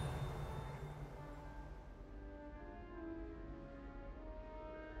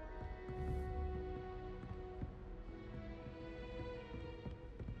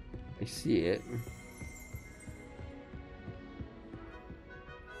 I see it.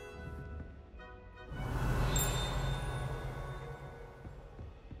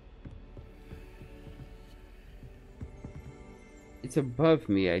 It's above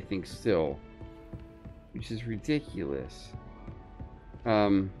me, I think, still, which is ridiculous.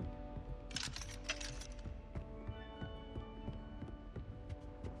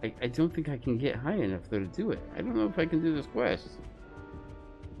 I don't think I can get high enough though to do it. I don't know if I can do this quest.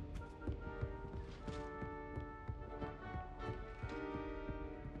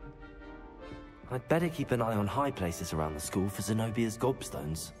 I'd better keep an eye on high places around the school for Zenobia's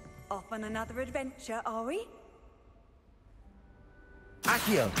gobstones. Off on another adventure, are we?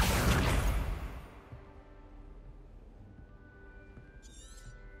 Accio!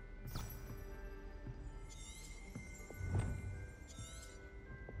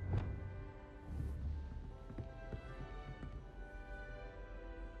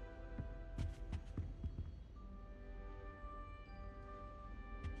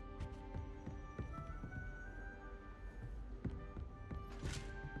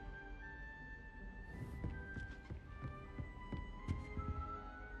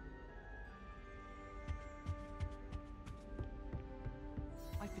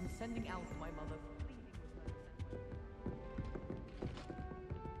 I've been sending out my mother, pleading with her to send.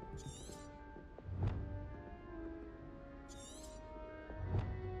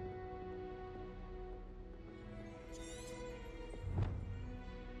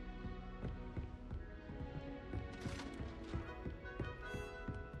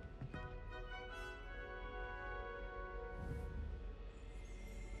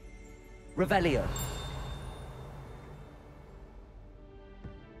 Revelio.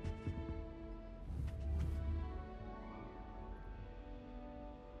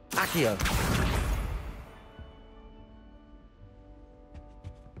 Accio.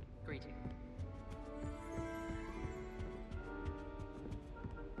 Greeting.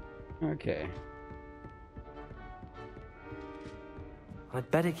 Okay.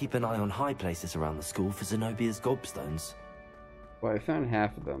 I'd better keep an eye on high places around the school for Zenobia's gobstones. Well, I found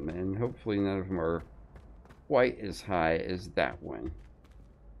half of them, and hopefully none of them are quite as high as that one.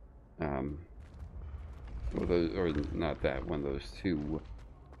 Or not that one, those two.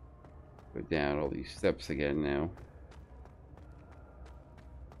 Go down all these steps again now.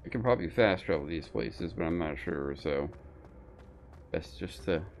 I can probably fast travel these places, but I'm not sure, so best just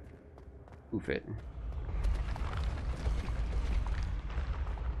to poof it.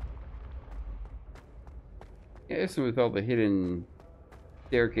 Yes, and with all the hidden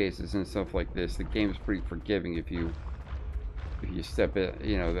staircases and stuff like this, the game's pretty forgiving if you step it,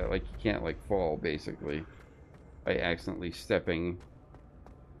 you know, that like you can't like fall basically by accidentally stepping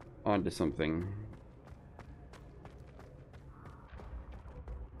onto something.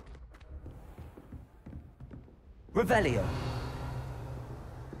 Revelio.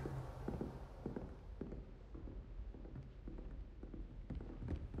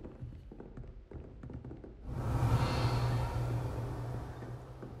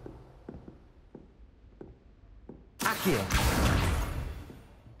 Accio.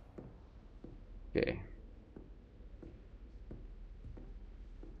 Okay.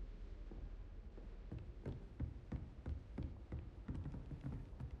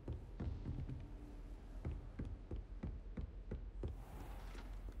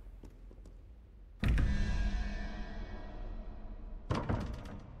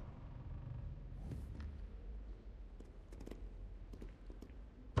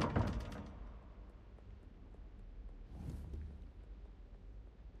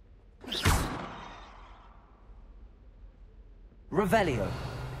 Revelio.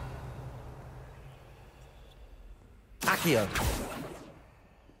 Accio.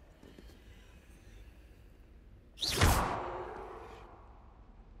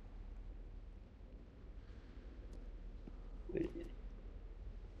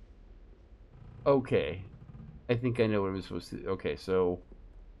 Okay. I think I know what I'm supposed to do. Okay, so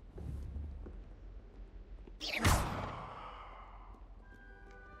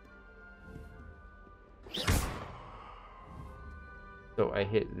I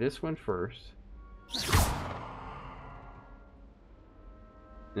hit this one first.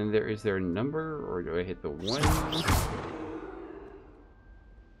 Then is there a number, or do I hit the one?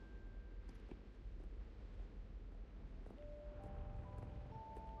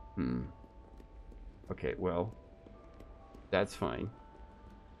 Okay, well, that's fine.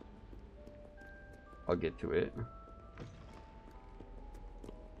 I'll get to it.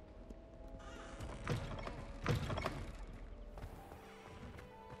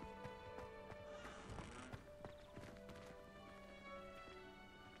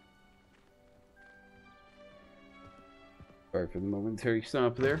 Sorry for the momentary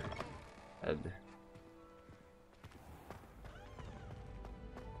stop there. Like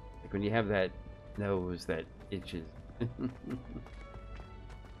when you have that nose that itches. Oh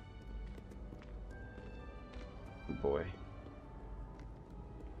boy.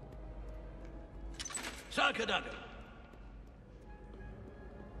 Sarkadado.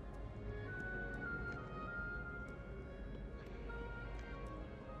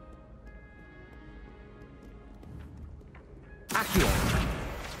 Accio.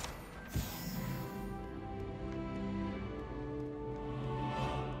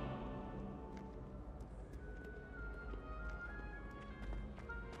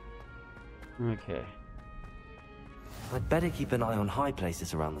 Okay. I'd better keep an eye on high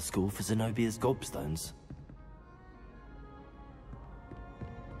places around the school for Zenobia's gobstones.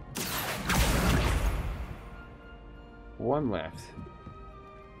 One left.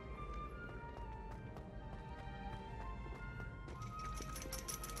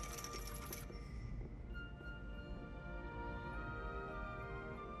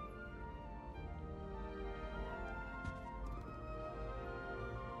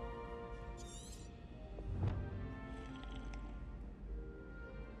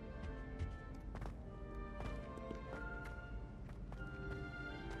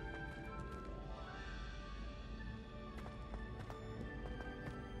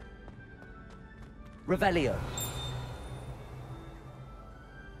 Revelio.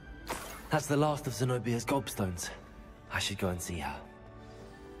 That's the last of Zenobia's gobstones. I should go and see her.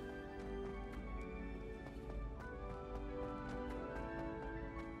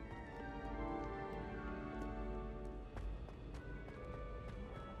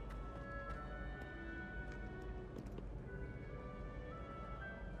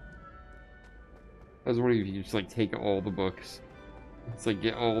 I was wondering if you just like take all the books. It's like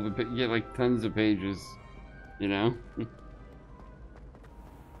get like tons of pages, you know?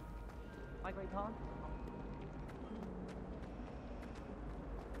 My great aunt?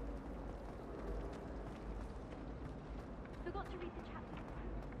 Forgot to read the chapter.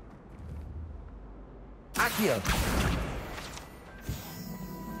 Accio.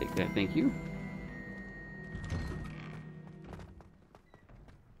 Take that, thank you.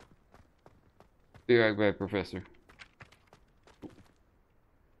 Be right back, Professor.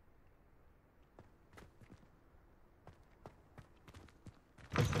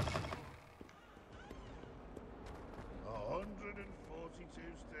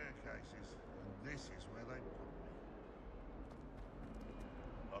 Staircases, and this is where they put me.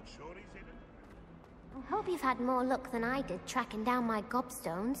 I'm sure he's in it. I hope you've had more luck than I did tracking down my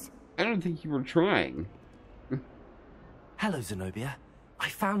gobstones. I don't think you were trying. Hello, Zenobia. I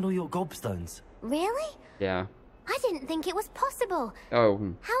found all your gobstones. Really? Yeah. I didn't think it was possible. Oh.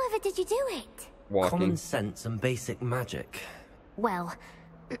 However did you do it? Walking. Common sense and basic magic. Well,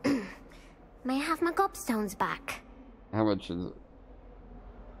 may I have my gobstones back? How much is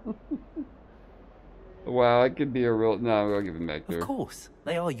it? Wow, it could be a real... No, I'll give them back to her. Of course.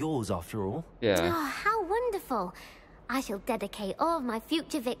 They are yours after all. Yeah. Oh, how wonderful. I shall dedicate all of my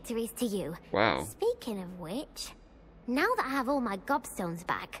future victories to you. Wow. Speaking of which, now that I have all my gobstones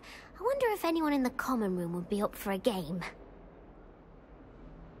back, I wonder if anyone in the common room would be up for a game.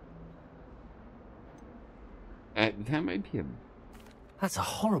 That might be a... That's a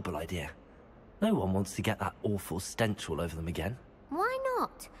horrible idea. No one wants to get that awful stench all over them again. Why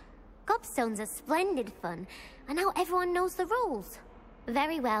not? Gobstones are splendid fun, and now everyone knows the rules.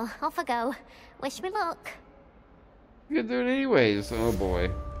 Very well, off I go. Wish me luck. You can do it anyways. Oh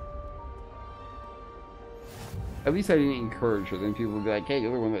boy. At least I didn't encourage her. Then people would be like, hey,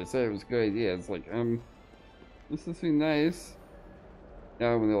 you're the one that said it was a good idea. It's like, this is nice.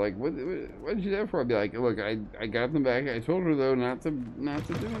 Now when they're like, what did you do that for? I'd be like, look, I got them back. I told her though not to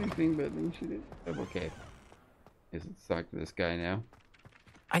do anything, but then she did. I'm okay. Guess let's talk to this guy now.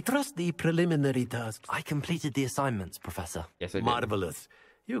 I trust the preliminary tasks. I completed the assignments, Professor. Yes, I did. Marvelous.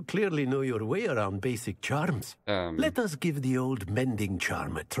 You clearly know your way around basic charms. Let us give the old mending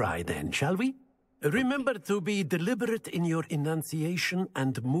charm a try then, shall we? Remember to be deliberate in your enunciation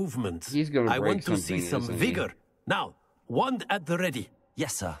and movements. He's gonna I break want to see something, some isn't he? vigor. Now, wand at the ready.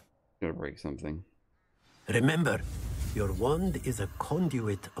 Yes, sir. Gonna break something. Remember, your wand is a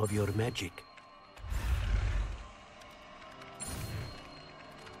conduit of your magic.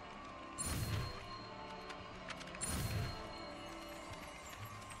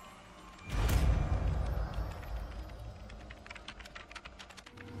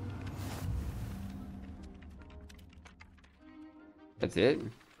 That's it?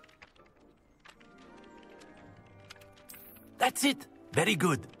 That's it. Very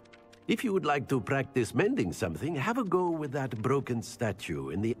good. If you would like to practice mending something, have a go with that broken statue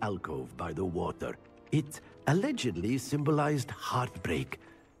in the alcove by the water. It allegedly symbolized heartbreak.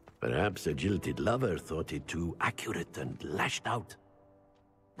 Perhaps a jilted lover thought it too accurate and lashed out.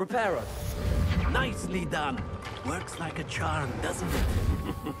 Reparo. Nicely done. Works like a charm, doesn't it?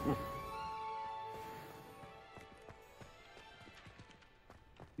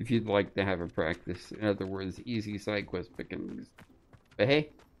 If you'd like to have a practice, in other words, easy side quest pickings. But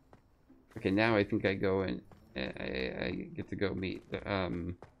hey, okay, now I think I go and I get to go meet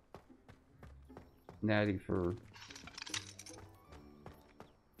Natty to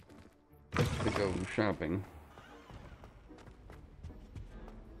go shopping.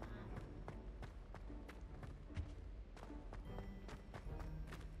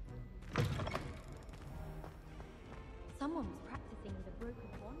 Someone was practicing with a broken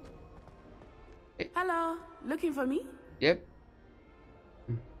wand. Hello, looking for me? Yep.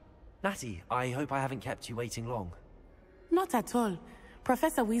 Natty, I hope I haven't kept you waiting long. Not at all.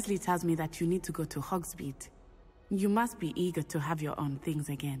 Professor Weasley tells me that you need to go to Hogsmeade. You must be eager to have your own things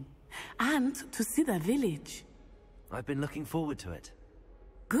again. And to see the village. I've been looking forward to it.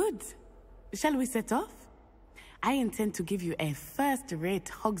 Good. Shall we set off? I intend to give you a first-rate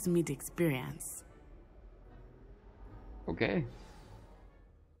Hogsmeade experience. Okay.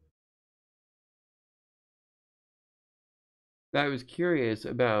 I was curious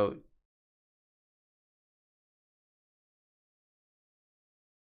about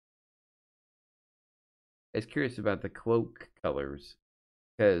the cloak colors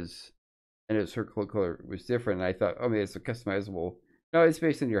because I noticed her cloak color was different. And I thought, oh, maybe it's a customizable. No, it's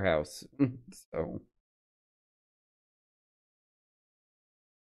based in your house, so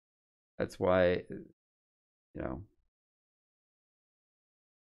that's why, you know,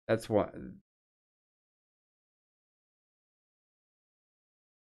 that's why.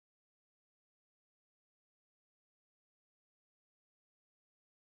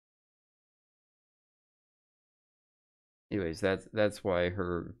 Anyways, that's why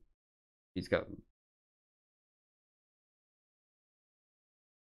she's got.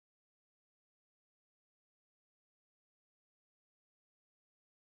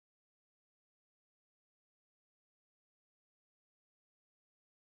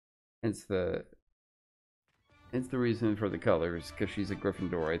 Hence the reason for the colors, because she's a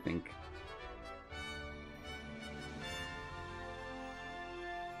Gryffindor, I think.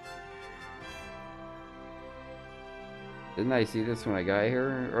 Didn't I see this when I got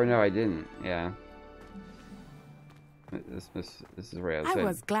here? Or no, I didn't. Yeah. This is right I outside.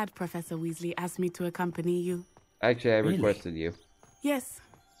 was glad Professor Weasley asked me to accompany you. Actually, I Really? requested you. Yes,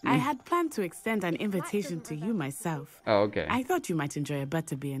 I had planned to extend an invitation to you myself. Oh, okay. I thought you might enjoy a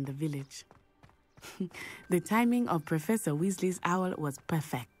butterbeer in the village. The timing of Professor Weasley's owl was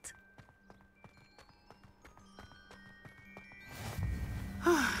perfect.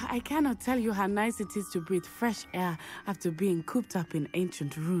 I cannot tell you how nice it is to breathe fresh air after being cooped up in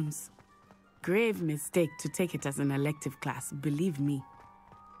ancient ruins. Grave mistake to take it as an elective class, believe me.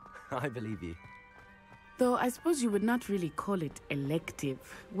 I believe you. Though I suppose you would not really call it elective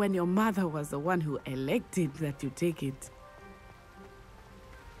when your mother was the one who elected that you take it.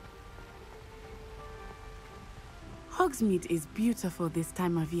 Hogsmeade is beautiful this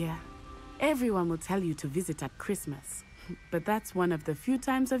time of year. Everyone will tell you to visit at Christmas. But that's one of the few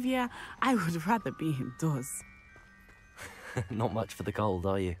times of year I would rather be indoors. Not much for the cold,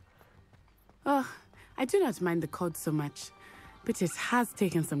 are you? Oh, I do not mind the cold so much, but it has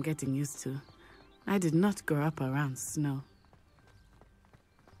taken some getting used to. I did not grow up around snow.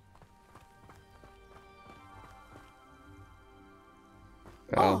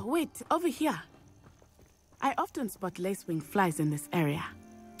 Oh, wait, over here. I often spot lacewing flies in this area.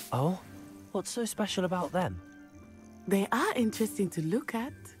 Oh? What's so special about them? They are interesting to look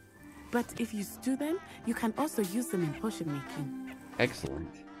at, but if you stew them, you can also use them in potion making. Excellent.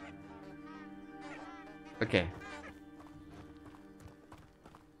 Okay.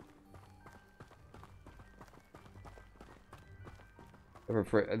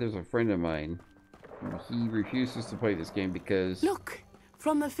 There's a friend of mine. He refuses to play this game because... Look!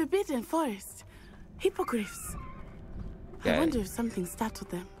 From the Forbidden Forest. Hippogriffs. Yeah. I wonder if something startled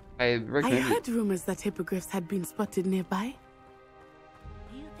them. I heard rumors that hippogriffs had been spotted nearby.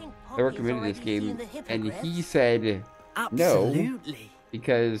 I recommended this game, and he said Absolutely. no,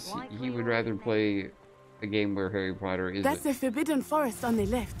 because he would rather play a game where Harry Potter is... That's the Forbidden Forest on the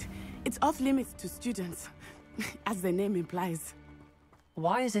left. It's off limits to students, as the name implies.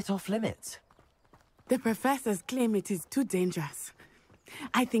 Why is it off limits? The professors claim it is too dangerous.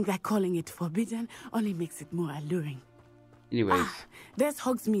 I think that calling it forbidden only makes it more alluring. Anyways. There's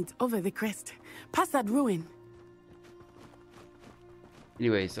Hogsmeade over the crest. Past that ruin.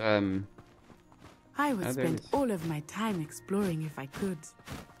 Anyways, I would spend all of my time exploring if I could.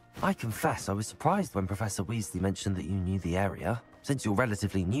 I confess I was surprised when Professor Weasley mentioned that you knew the area, since you're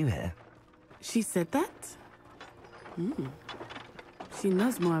relatively new here. She said that? She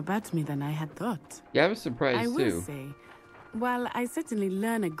knows more about me than I had thought. Yeah, I was surprised I too. will say, while I certainly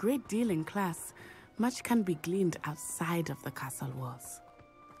learn a great deal in class, much can be gleaned outside of the castle walls.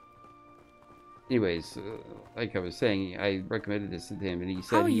 Anyways, like I was saying, I recommended this to him, and he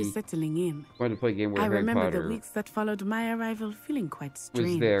said How are you settling in? wanted to play a game where I Harry remember Potter the weeks that followed my arrival feeling quite strange.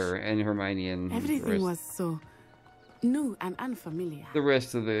 was there, and Hermione and everything was so new and unfamiliar. The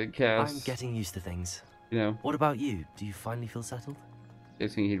rest of the cast. I'm getting used to things. You know. What about you? Do you finally feel settled?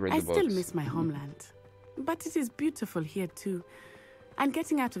 Guessing he'd read I the books. still miss my homeland, but it is beautiful here too. And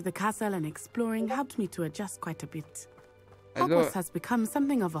getting out of the castle and exploring helped me to adjust quite a bit. Hogwarts has become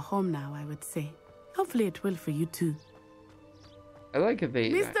something of a home now, I would say. Hopefully it will for you too. I like if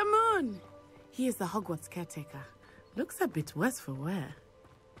they... Mr. Moon! He is the Hogwarts caretaker. Looks a bit worse for wear.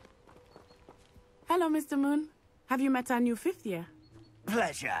 Hello, Mr. Moon. Have you met our new 5th year?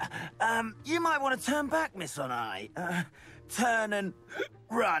 Pleasure. You might want to turn back, Miss On-Eye. Turn and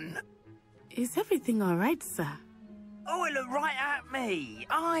run. Is everything all right, sir? Oh, it looked right at me.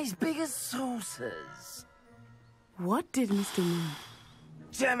 Eyes big as saucers. What did Mr. Moon?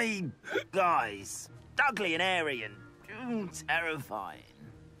 Jemmy guys. Ugly and airy and terrifying.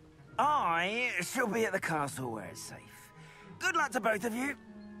 I shall be at the castle where it's safe. Good luck to both of you.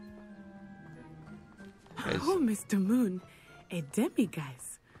 Oh, Mr. Moon. A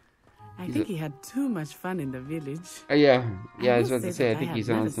demiguise. I think he had too much fun in the village. Yeah, I was will about to say, I think he's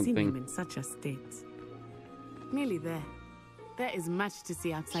on I've never seen him something. in such a state. Nearly there. There is much to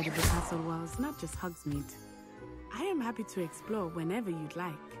see outside of the castle walls, not just Hogsmeade. I am happy to explore whenever you'd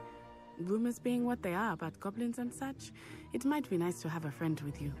like. Rumors being what they are about goblins and such, it might be nice to have a friend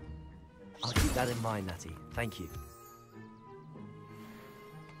with you. I'll keep that in mind, Natty. Thank you.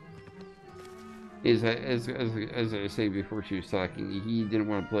 As I was saying before she was talking, he didn't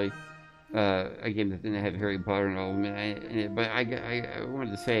want to play a game that didn't have Harry Potter and all of it. But I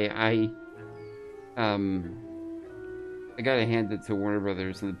wanted to say I gotta hand it to Warner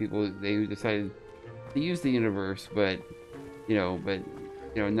Brothers and the people who decided to use the universe, but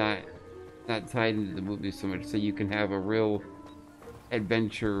not tied into the movie so much, so you can have a real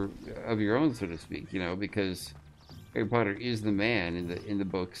adventure of your own, so to speak. Because Harry Potter is the man in the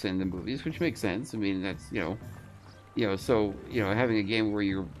books and the movies, which makes sense. I mean, that's you know, so, you know, having a game where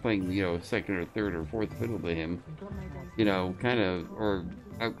you're playing, you know, second or third or fourth fiddle to him, you know, kind of, or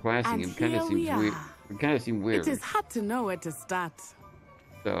outclassing him, kind of seems weird. It kind of seemed weird. It is hard to know where to start.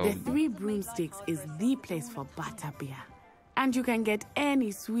 So, the Three Broomsticks is the place for butterbeer. And you can get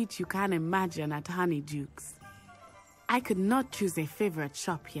any sweet you can imagine at Honeydukes. I could not choose a favorite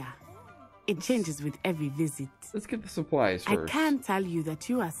shop here. It changes with every visit. Let's get the supplies first. I can tell you that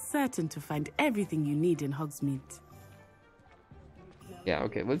you are certain to find everything you need in Hogsmeade. Yeah,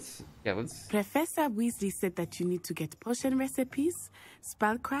 okay, let's... Professor Weasley said that you need to get potion recipes,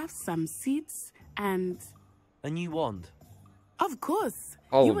 spellcrafts, some seeds, and... a new wand. Of course.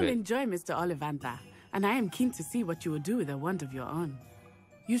 All you of will it. enjoy Mr. Ollivander, and I am keen to see what you will do with a wand of your own.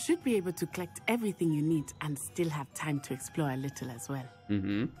 You should be able to collect everything you need and still have time to explore a little as well.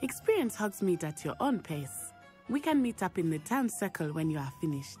 Mm-hmm. Experience Hogsmeade at your own pace. We can meet up in the town circle when you are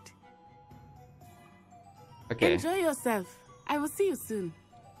finished. Okay. Enjoy yourself. I will see you soon.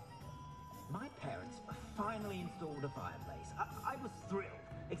 My parents finally installed a fireplace. I was thrilled,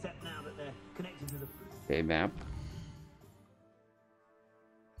 except now that they're connected to the... Okay, map.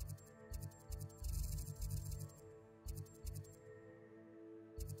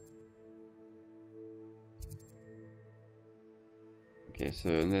 Okay, so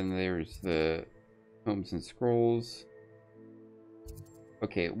and then there's the Homes and Scrolls.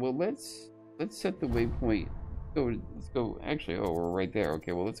 Okay, well let's set the waypoint. Let's go. Actually, oh, we're right there.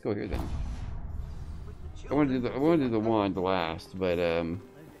 Okay, well let's go here then. I want to do the wand last, but I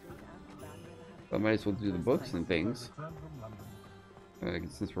might as well do the books and things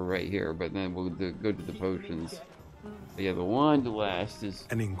since we're right here. But then we'll go to the potions. But yeah, the wand last is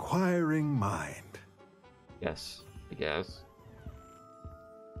an inquiring mind. Yes, I guess.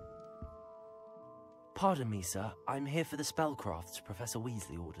 Pardon me, sir. I'm here for the spellcrafts Professor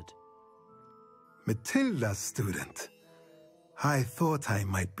Weasley ordered. Matilda, student. I thought I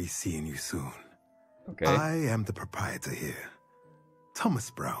might be seeing you soon. Okay. I am the proprietor here, Thomas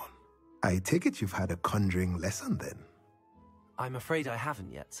Brown. I take it you've had a conjuring lesson then? I'm afraid I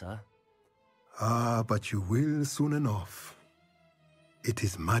haven't yet, sir. Ah, but you will soon enough. It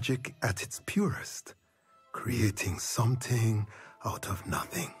is magic at its purest, creating something out of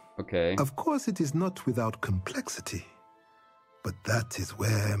nothing. Okay. Of course, it is not without complexity, but that is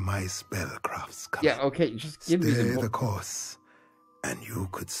where my spellcrafts come. Yeah, okay, just give me the course, and you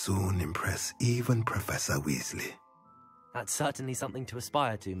could soon impress even Professor Weasley. That's certainly something to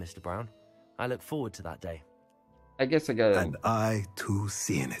aspire to, Mr. Brown. I look forward to that day. I guess I gotta... And I, too,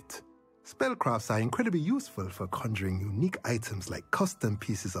 see in it. Spellcrafts are incredibly useful for conjuring unique items like custom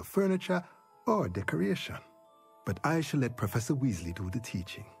pieces of furniture or decoration. But I shall let Professor Weasley do the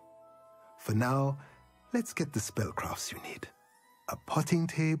teaching. For now, let's get the spellcrafts you need. A potting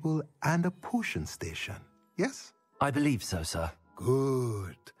table and a potion station, yes? I believe so, sir.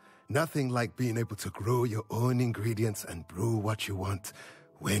 Good. Nothing like being able to grow your own ingredients and brew what you want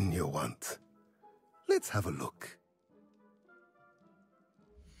when you want. Let's have a look.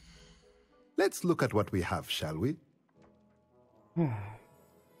 Let's look at what we have, shall we?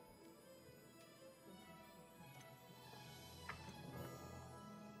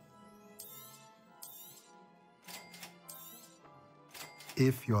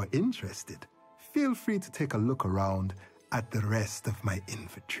 If you're interested, feel free to take a look around at the rest of my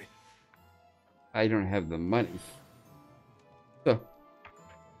inventory. I don't have the money. So,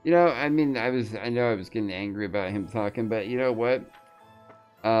 you know, I mean, I know I was getting angry about him talking, but you know what?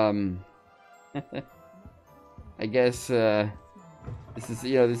 I guess, this is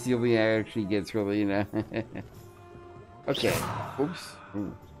the only I actually gets really, you know. Okay. Oops.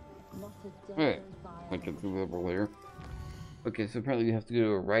 Ooh. Alright. Look at the level here. Okay, so apparently you have to go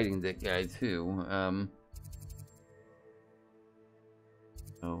to a writing deck guy too.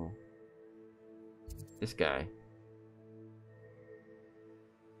 Oh. This guy.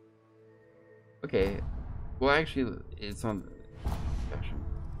 Okay. Well, actually, it's on... Gosh, I'm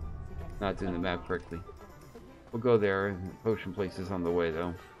not doing the map correctly. We'll go there. Potion place is on the way,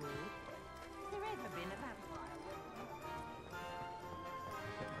 though.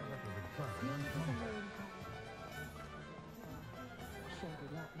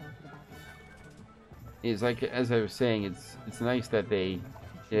 It's like, as I was saying, it's nice that they,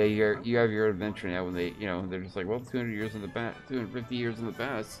 you have your adventure now. When they, they're just like, well, 200 years in the past, 250 years in the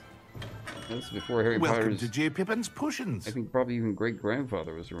past. That's before Harry Potter's. Welcome to J. Pippin's Potions. I think probably even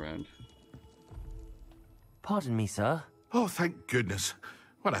great-grandfather was around. Pardon me, sir. Oh, thank goodness.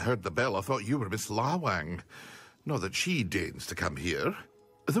 When I heard the bell, I thought you were Miss Lawang. Not that she deigns to come here.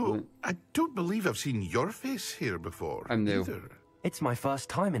 Though, I don't believe I've seen your face here before. I'm new. Either. It's my first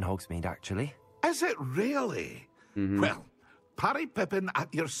time in Hogsmeade, actually. Is it really? Well, Parry Pippin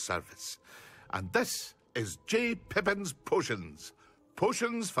at your service. And this is J. Pippin's Potions.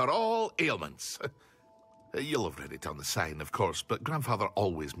 Potions for all ailments. You'll have read it on the sign, of course, but Grandfather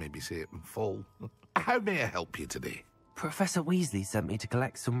always made me say it in full. How may I help you today? Professor Weasley sent me to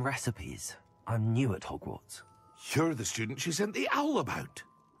collect some recipes. I'm new at Hogwarts. You're the student she sent the owl about.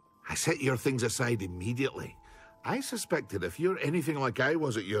 I set your things aside immediately. I suspected if you're anything like I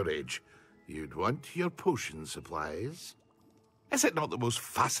was at your age, you'd want your potion supplies. Is it not the most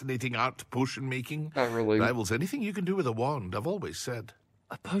fascinating art, potion making? Not really. Rivals anything you can do with a wand, I've always said.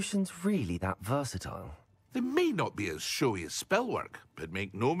 Are potions really that versatile? They may not be as showy as spellwork, but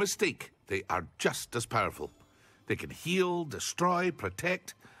make no mistake, they are just as powerful. They can heal, destroy,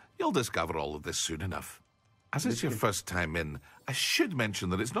 protect. You'll discover all of this soon enough. As it's your first time in, I should mention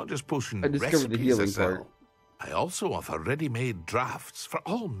that it's not just potion recipes I sell. I also offer ready-made drafts for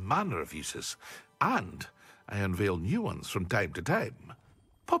all manner of uses, and I unveil new ones from time to time.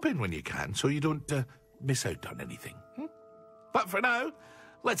 Pop in when you can so you don't miss out on anything. But for now,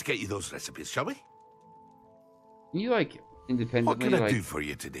 let's get you those recipes, shall we? Can you, like, independently, what can I do for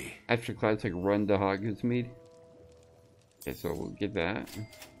you today? After class, like, run to Hogsmeade? Okay, so we'll get that.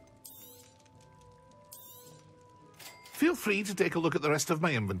 Feel free to take a look at the rest of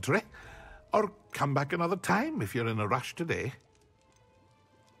my inventory, or come back another time if you're in a rush today.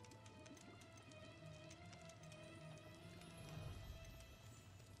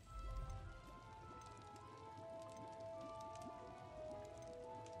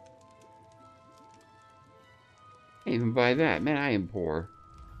 Can't even buy that. Man, I am poor.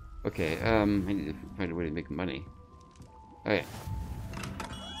 Okay, I need to find a way to make money. Oh, yeah.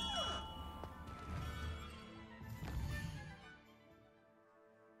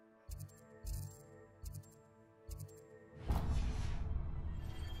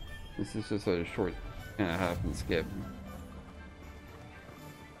 This is just a short kind of hop and skip.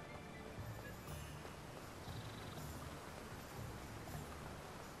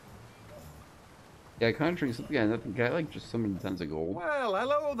 Yeah, conjuring something. Yeah, nothing. I like just so many tons of gold. Well,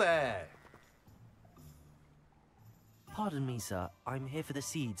 hello there. Pardon me, sir. I'm here for the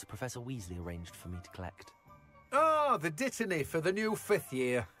seeds Professor Weasley arranged for me to collect. Oh, the dittany for the new 5th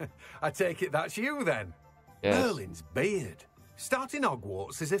year. I take it that's you, then? Yes. Merlin's beard. Starting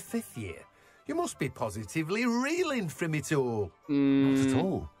Hogwarts as a 5th year. You must be positively reeling from it all. Not at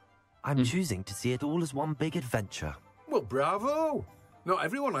all. I'm choosing to see it all as one big adventure. Well, bravo. Not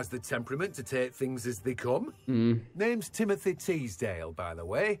everyone has the temperament to take things as they come. Name's Timothy Teasdale, by the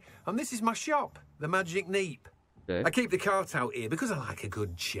way, and this is my shop, the Magic Neep. Okay. I keep the cart out here because I like a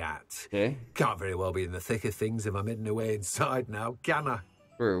good chat. Okay. Can't very well be in the thick of things if I'm hidden away inside now, can I?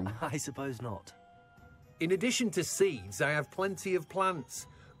 True. I suppose not. In addition to seeds, I have plenty of plants.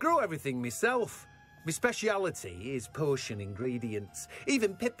 Grow everything myself. My speciality is potion ingredients.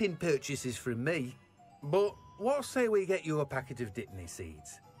 Even Pippin purchases from me. But what say we get you a packet of Dittany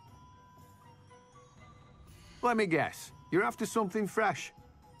seeds? Let me guess. You're after something fresh.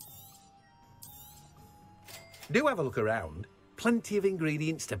 Do have a look around. Plenty of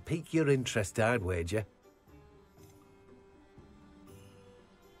ingredients to pique your interest, I'd wager.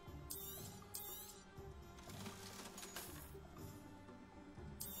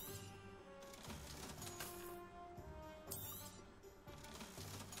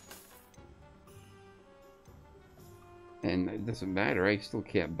 And it doesn't matter, I still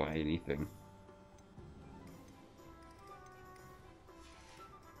can't buy anything.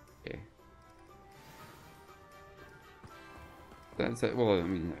 Okay. That's it. Well, I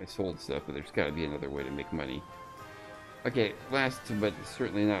mean, I sold stuff, but there's got to be another way to make money. Okay, last but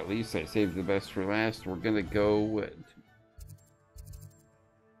certainly not least, I saved the best for last. We're gonna go to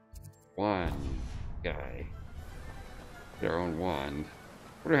wand guy. Get our own wand.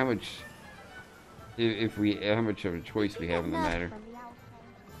 I wonder how much. How much of a choice we have in the matter.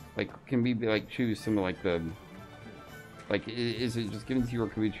 Like, can we like choose some of like the, like, is it just given to you, or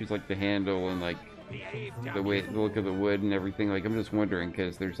can we choose like the handle and like the look of the wood and everything? Like, I'm just wondering,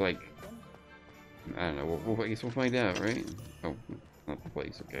 because there's like, I don't know. I guess we'll find out, right? Oh, not the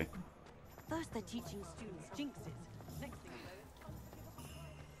place. Okay. First they're teaching students jinxes. Next thing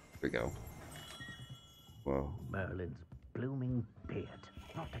Here we go. Whoa. Merlin's blooming beard.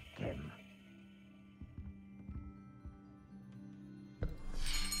 Not again.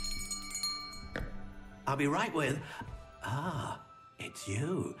 I'll be right with... Ah, it's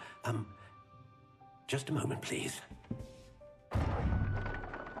you. Just a moment, please.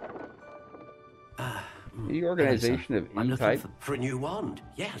 The organization of I'm E-type. looking for a new wand.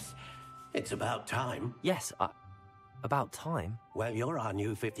 Yes, it's about time. Yes, About time. Well, you're our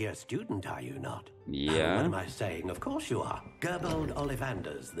new fifth-year student, are you not? Yeah. What am I saying? Of course you are. Gerbold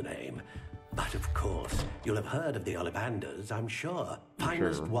Ollivander's the name. But of course, you'll have heard of the Ollivanders, I'm sure.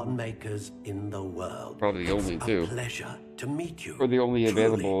 Finest wand makers in the world. Probably the only two. It's a pleasure to meet you. Or the only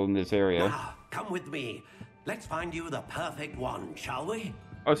available in this area. Now, come with me. Let's find you the perfect wand, shall we?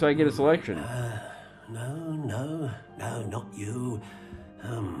 Oh, so I get a selection. No, not you.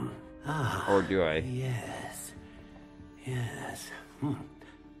 Or do I? Yes.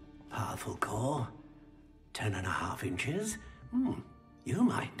 Powerful core. 10.5 inches. You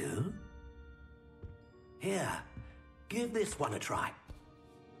might do. Here, give this one a try.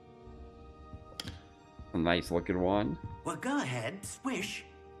 A nice looking wand. Well, go ahead, swish.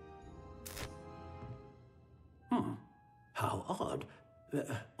 How odd.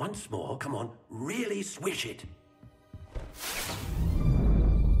 Once more, come on, really swish it.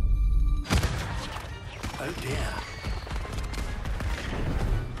 Oh dear.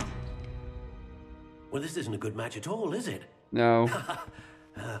 Well, this isn't a good match at all, is it? No.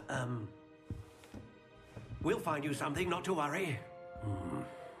 We'll find you something, not to worry.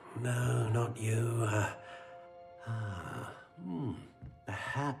 No, not you.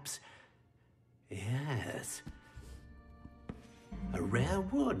 Perhaps. Yes. A rare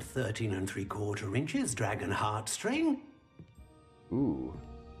wood, 13 3/4 inches, dragon heartstring. Ooh.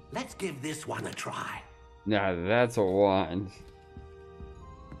 Let's give this one a try. Now that's a wand.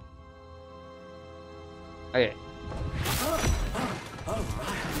 Okay. Oh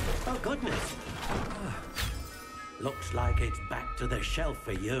my. Oh goodness. Looks like it's back to the shelf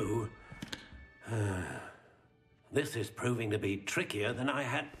for you. This is proving to be trickier than I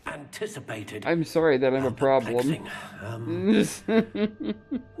had anticipated. I'm sorry that I'm a problem.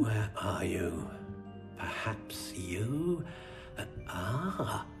 Where are you? Perhaps you?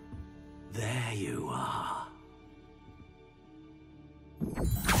 There you are.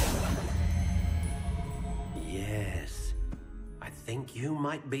 Yes, I think you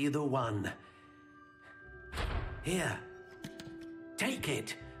might be the one. Here, take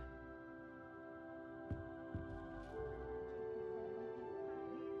it.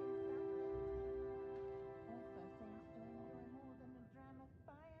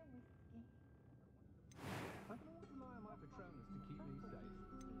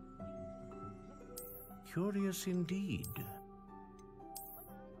 Curious indeed.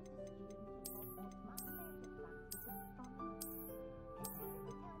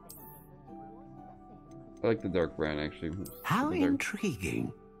 I like the dark brown, actually. How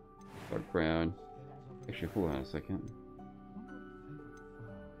intriguing. Dark brown. Actually, hold on a second.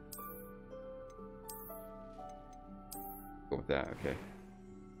 Go with that, okay.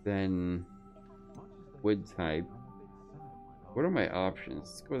 Then, wood type. What are my options?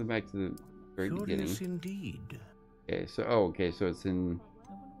 Let's go back to the very beginning. Curious indeed. Okay, so, so it's in...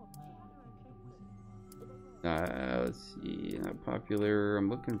 let's see, not popular. I'm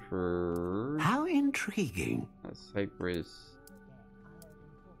looking for... How intriguing. Cypress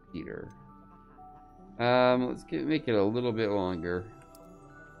cedar. Let's make it a little bit longer.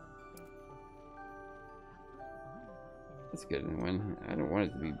 That's good. I don't want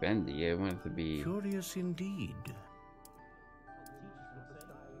it to be bendy. I want it to be... Curious indeed.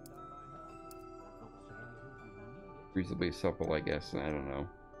 Reasonably supple, I guess. I don't know.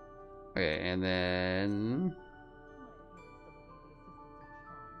 Okay, and then...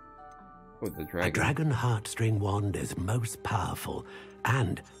 Oh, the dragon. A dragon heartstring wand is most powerful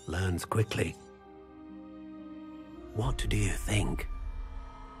and learns quickly. What do you think?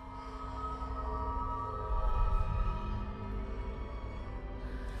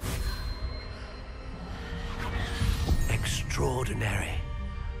 Extraordinary.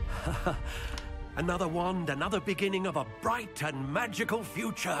 Another wand, another beginning of a bright and magical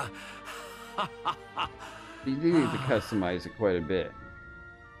future. You do need to customize it quite a bit.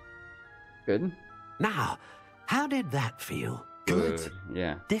 Good. Now, how did that feel? Good.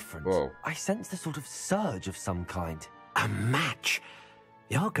 Yeah. Different. Whoa. I sensed a sort of surge of some kind. A match.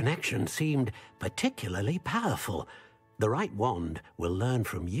 Your connection seemed particularly powerful. The right wand will learn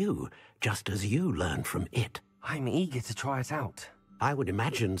from you, just as you learn from it. I'm eager to try it out. I would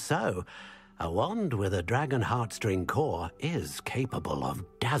imagine so. A wand with a dragon heartstring core is capable of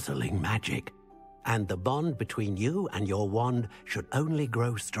dazzling magic. And the bond between you and your wand should only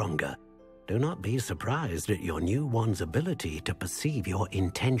grow stronger. Do not be surprised at your new wand's ability to perceive your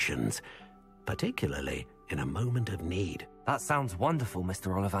intentions, particularly in a moment of need. That sounds wonderful,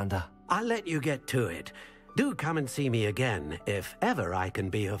 Mr. Ollivander. I'll let you get to it. Do come and see me again if ever I can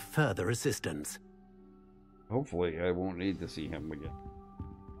be of further assistance. Hopefully I won't need to see him again.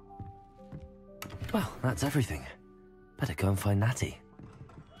 Well, that's everything. Better go and find Natty.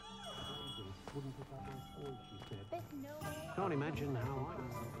 Can't imagine how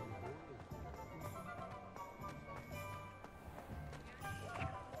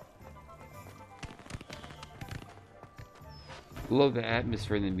Love the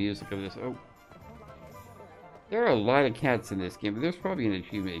atmosphere and the music of this. Oh, there are a lot of cats in this game, but there's probably an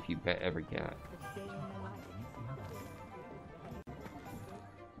achievement if you pet every cat.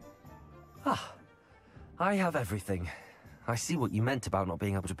 Ah, I have everything. I see what you meant about not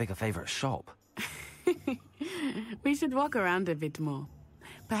being able to pick a favorite shop. We should walk around a bit more.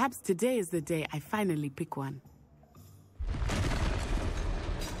 Perhaps today is the day I finally pick one.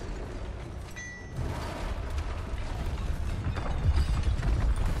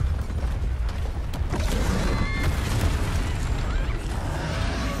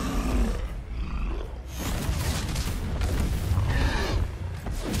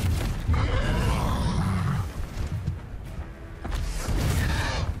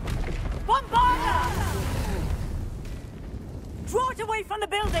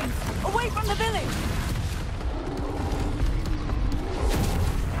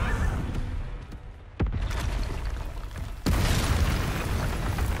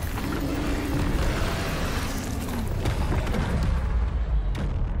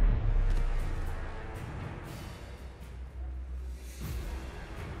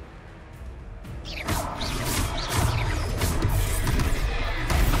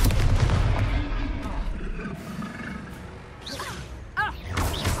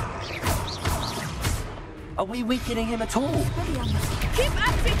 Are we weakening him at all? Keep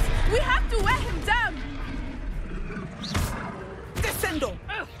at it! We have to wear him down! Descendo!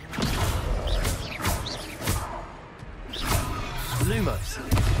 Lumos.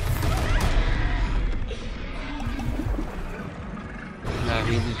 Nah,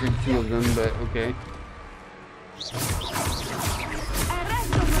 we need to drink 2 of them, but okay.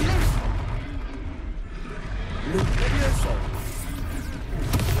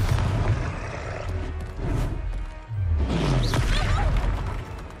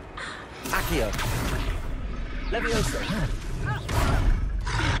 Accio. Levioso.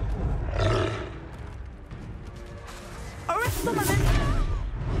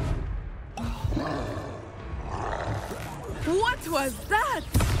 What was that?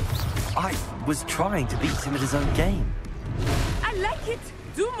 I was trying to beat him at his own game. I like it.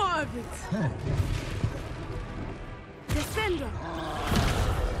 Do more of it. Descendo.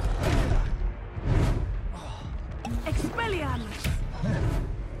 Expelliarmus.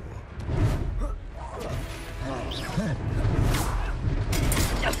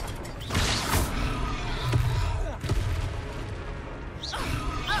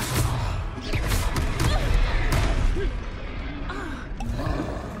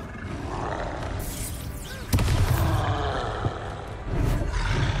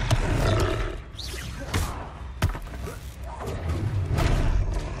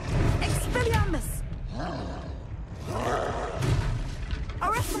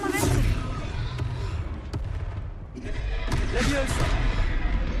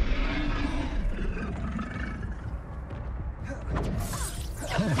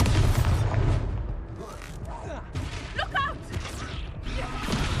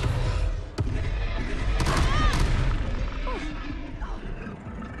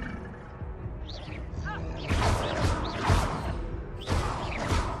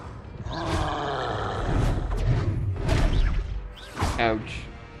 Ouch.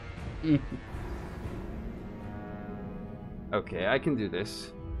 Okay, I can do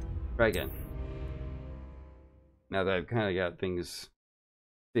this. Try again. Now that I've kind of got things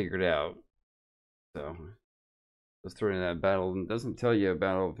figured out. So, let's throw in that battle. It doesn't tell you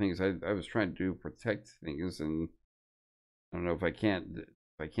about all the things I was trying to do, protect things, and I don't know if I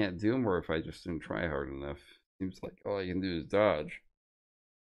can't do them or if I just didn't try hard enough. Seems like all I can do is dodge.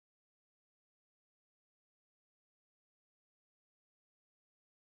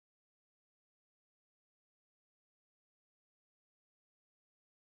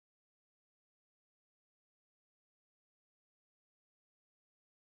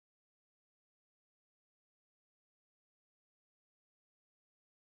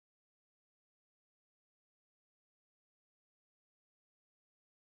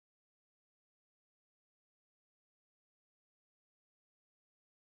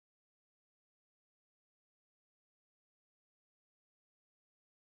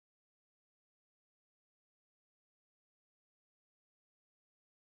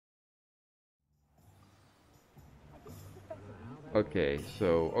 Okay,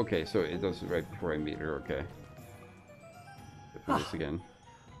 so it does it right before I meet her. Okay, let's do this again.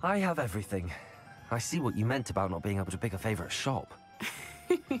 I have everything. I see what you meant about not being able to pick a favorite shop.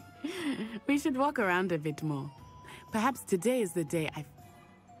 We should walk around a bit more. Perhaps today is the day I...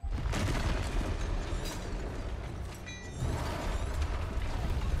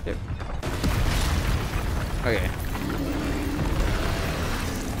 Yep. Okay.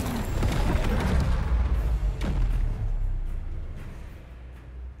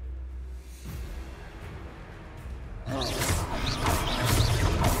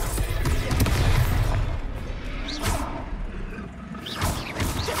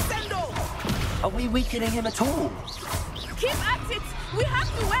 Are we weakening him at all? Keep at it! We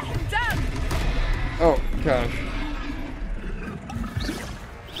have to wear him down! Oh, gosh.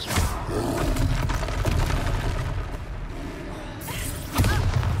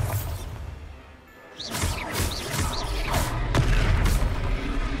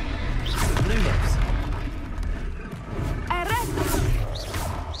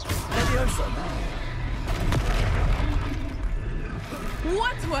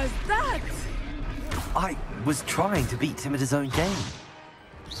 What was that? I was trying to beat him at his own game.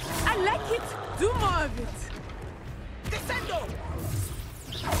 I like it. Do more of it. Descendo!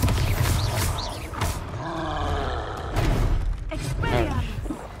 Expelliarmus!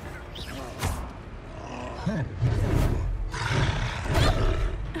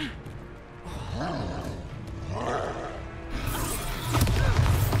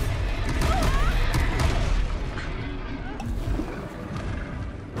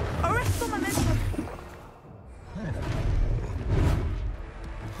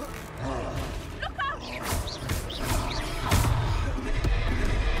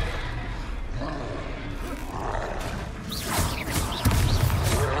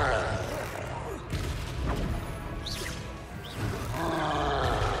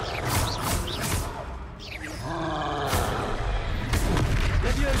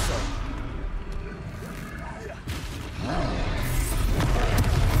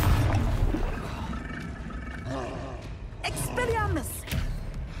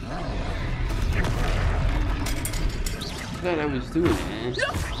 I was doing it.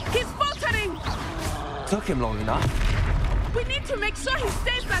 Look! He's faltering! Took him long enough. We need to make sure he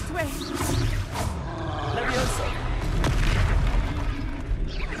stays that way. Levioso.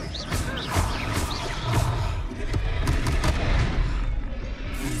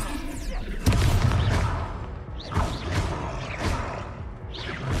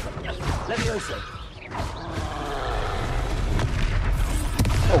 Levioso.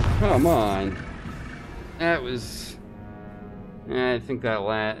 Oh, come on. That was... I think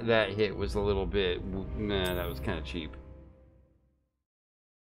that hit was a little bit... Nah, that was kind of cheap.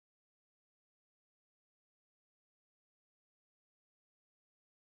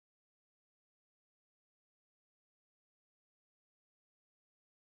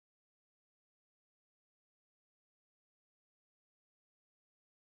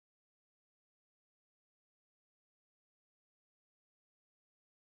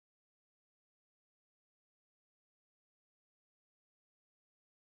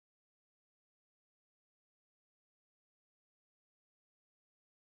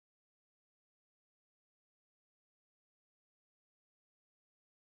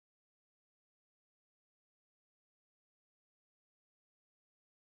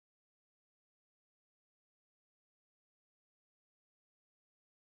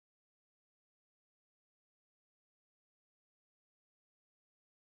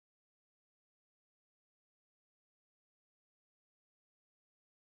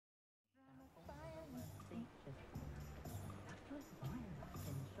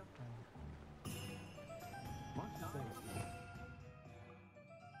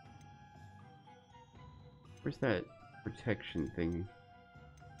 Where's that protection thing?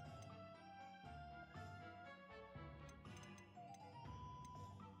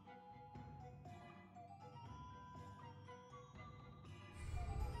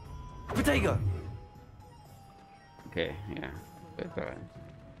 Potato! Okay, yeah. I thought.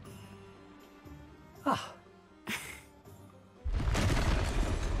 Ah.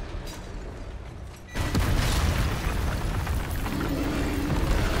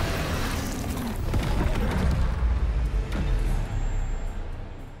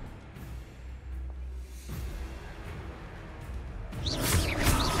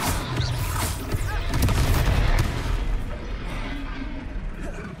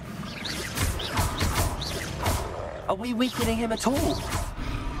 Are we weakening him at all?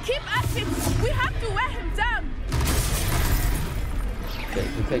 Keep at it! We have to wear him down! Okay,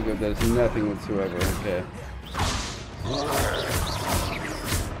 Potato does nothing whatsoever, okay.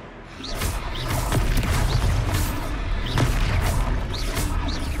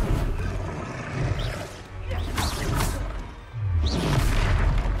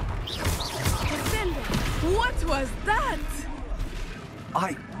 What was that?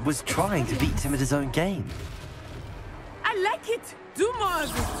 I was trying to beat him at his own game. I like it. Do more of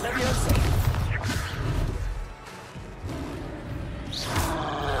it. Leviosa.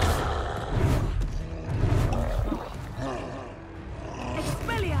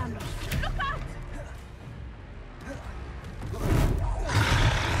 Expelliarmus. Look out!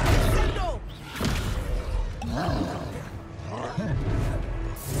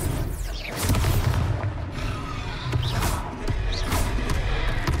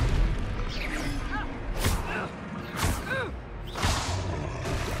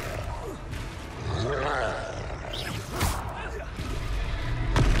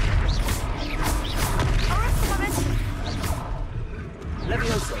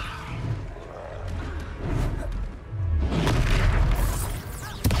 Leviosa.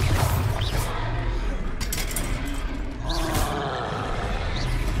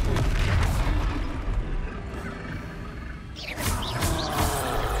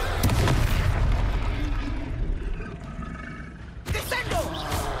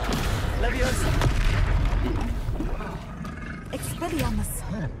 Leviosa. Expelliarmus.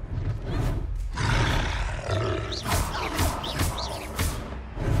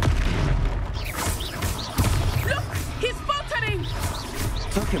 Look! He's faltering!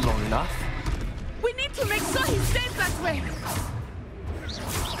 Took him long enough. We need to make sure he stays that way.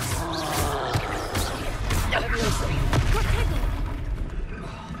 Leviosa. Protego.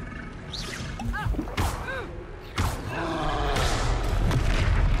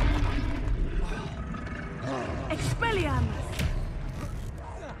 Expelliarmus.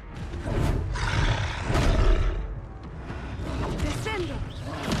 Descendo.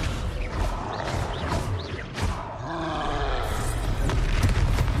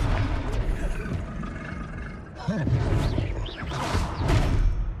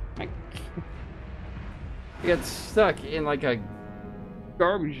 I got stuck in like a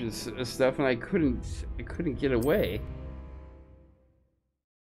garbage of stuff, and I couldn't get away.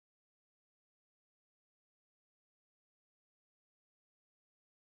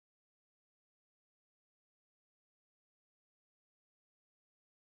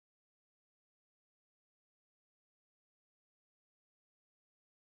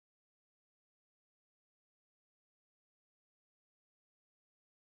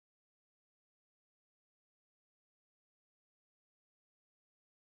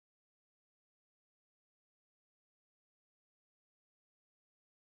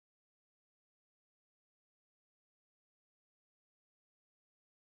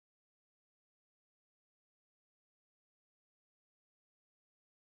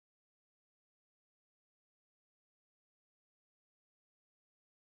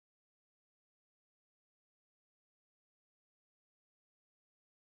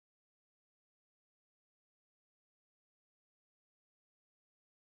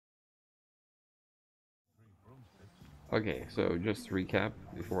 Okay, so just to recap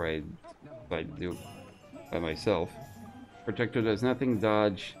before I decide to do it by myself. Protector does nothing,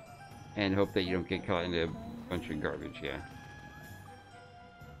 dodge, and hope that you don't get caught in a bunch of garbage, yeah.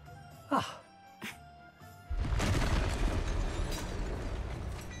 Ah.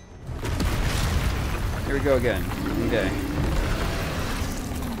 Here we go again. Okay.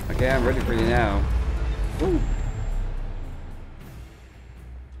 Okay, I'm ready for you now. Woo!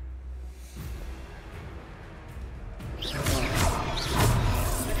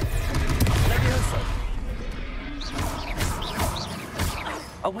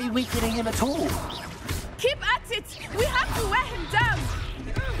 Are we weakening him at all? Keep at it! We have to wear him down!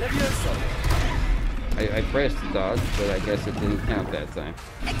 Leviosa. I pressed the dodge, but I guess it didn't count that time.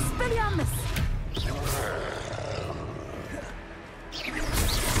 Expelliarmus!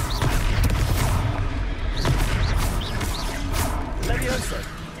 Leviosa.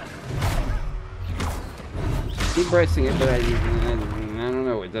 Keep pressing it, but I don't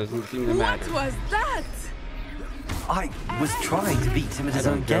know, it doesn't seem to matter. What was that? I was trying to beat him at his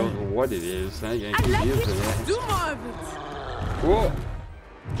own game. I don't know what it is. I get I like confused it. with Do more of it. Whoa!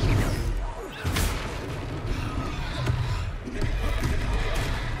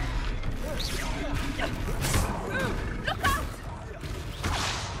 Look out!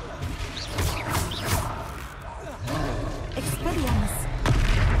 Expelliarmus.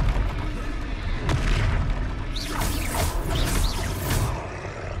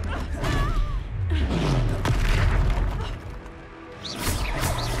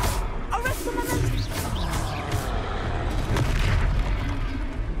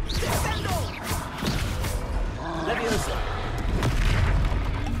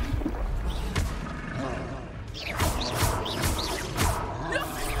 Look,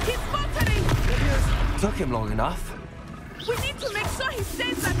 he's Took him long enough. We need to make sure he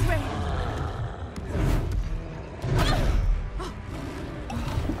stays that way.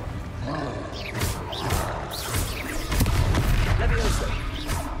 Levioso.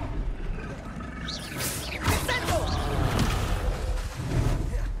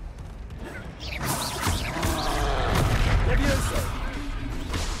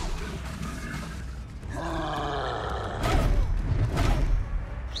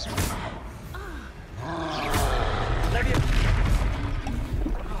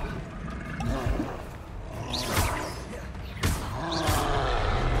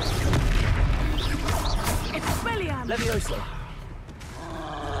 Levioso. Levioso.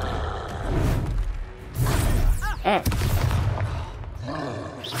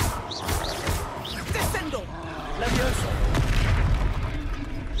 Descendo. Levioso.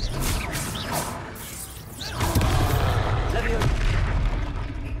 Levioso.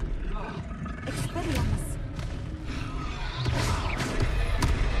 Expelliarmus.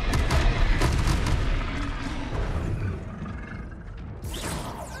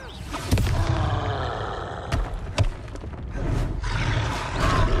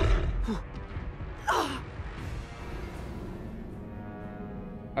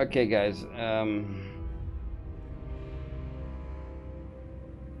 Okay, guys.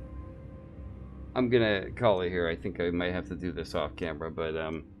 I'm gonna call it here. I think I might have to do this off camera, but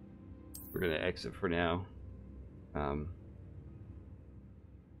we're gonna exit for now.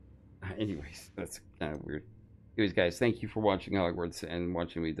 Anyways, that's kind of weird. Anyways, guys, thank you for watching Hogwarts and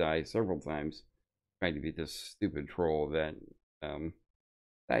watching me die several times trying to beat this stupid troll that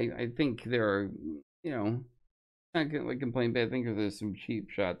I think there are, you know, not gonna complain, but I think there's some cheap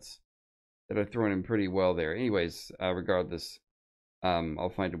shots that are thrown in pretty well there. Anyways, regardless,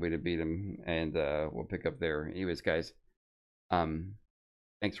 I'll find a way to beat him, and we'll pick up there. Anyways, guys,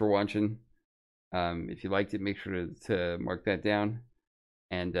 thanks for watching. If you liked it, make sure to mark that down,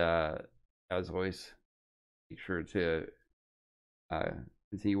 and as always, make sure to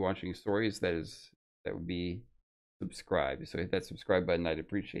continue watching stories. That would be subscribe. So hit that subscribe button. I'd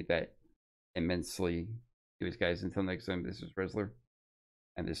appreciate that immensely. Anyways, guys, until next time, this is Rizzler,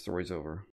 and this story's over.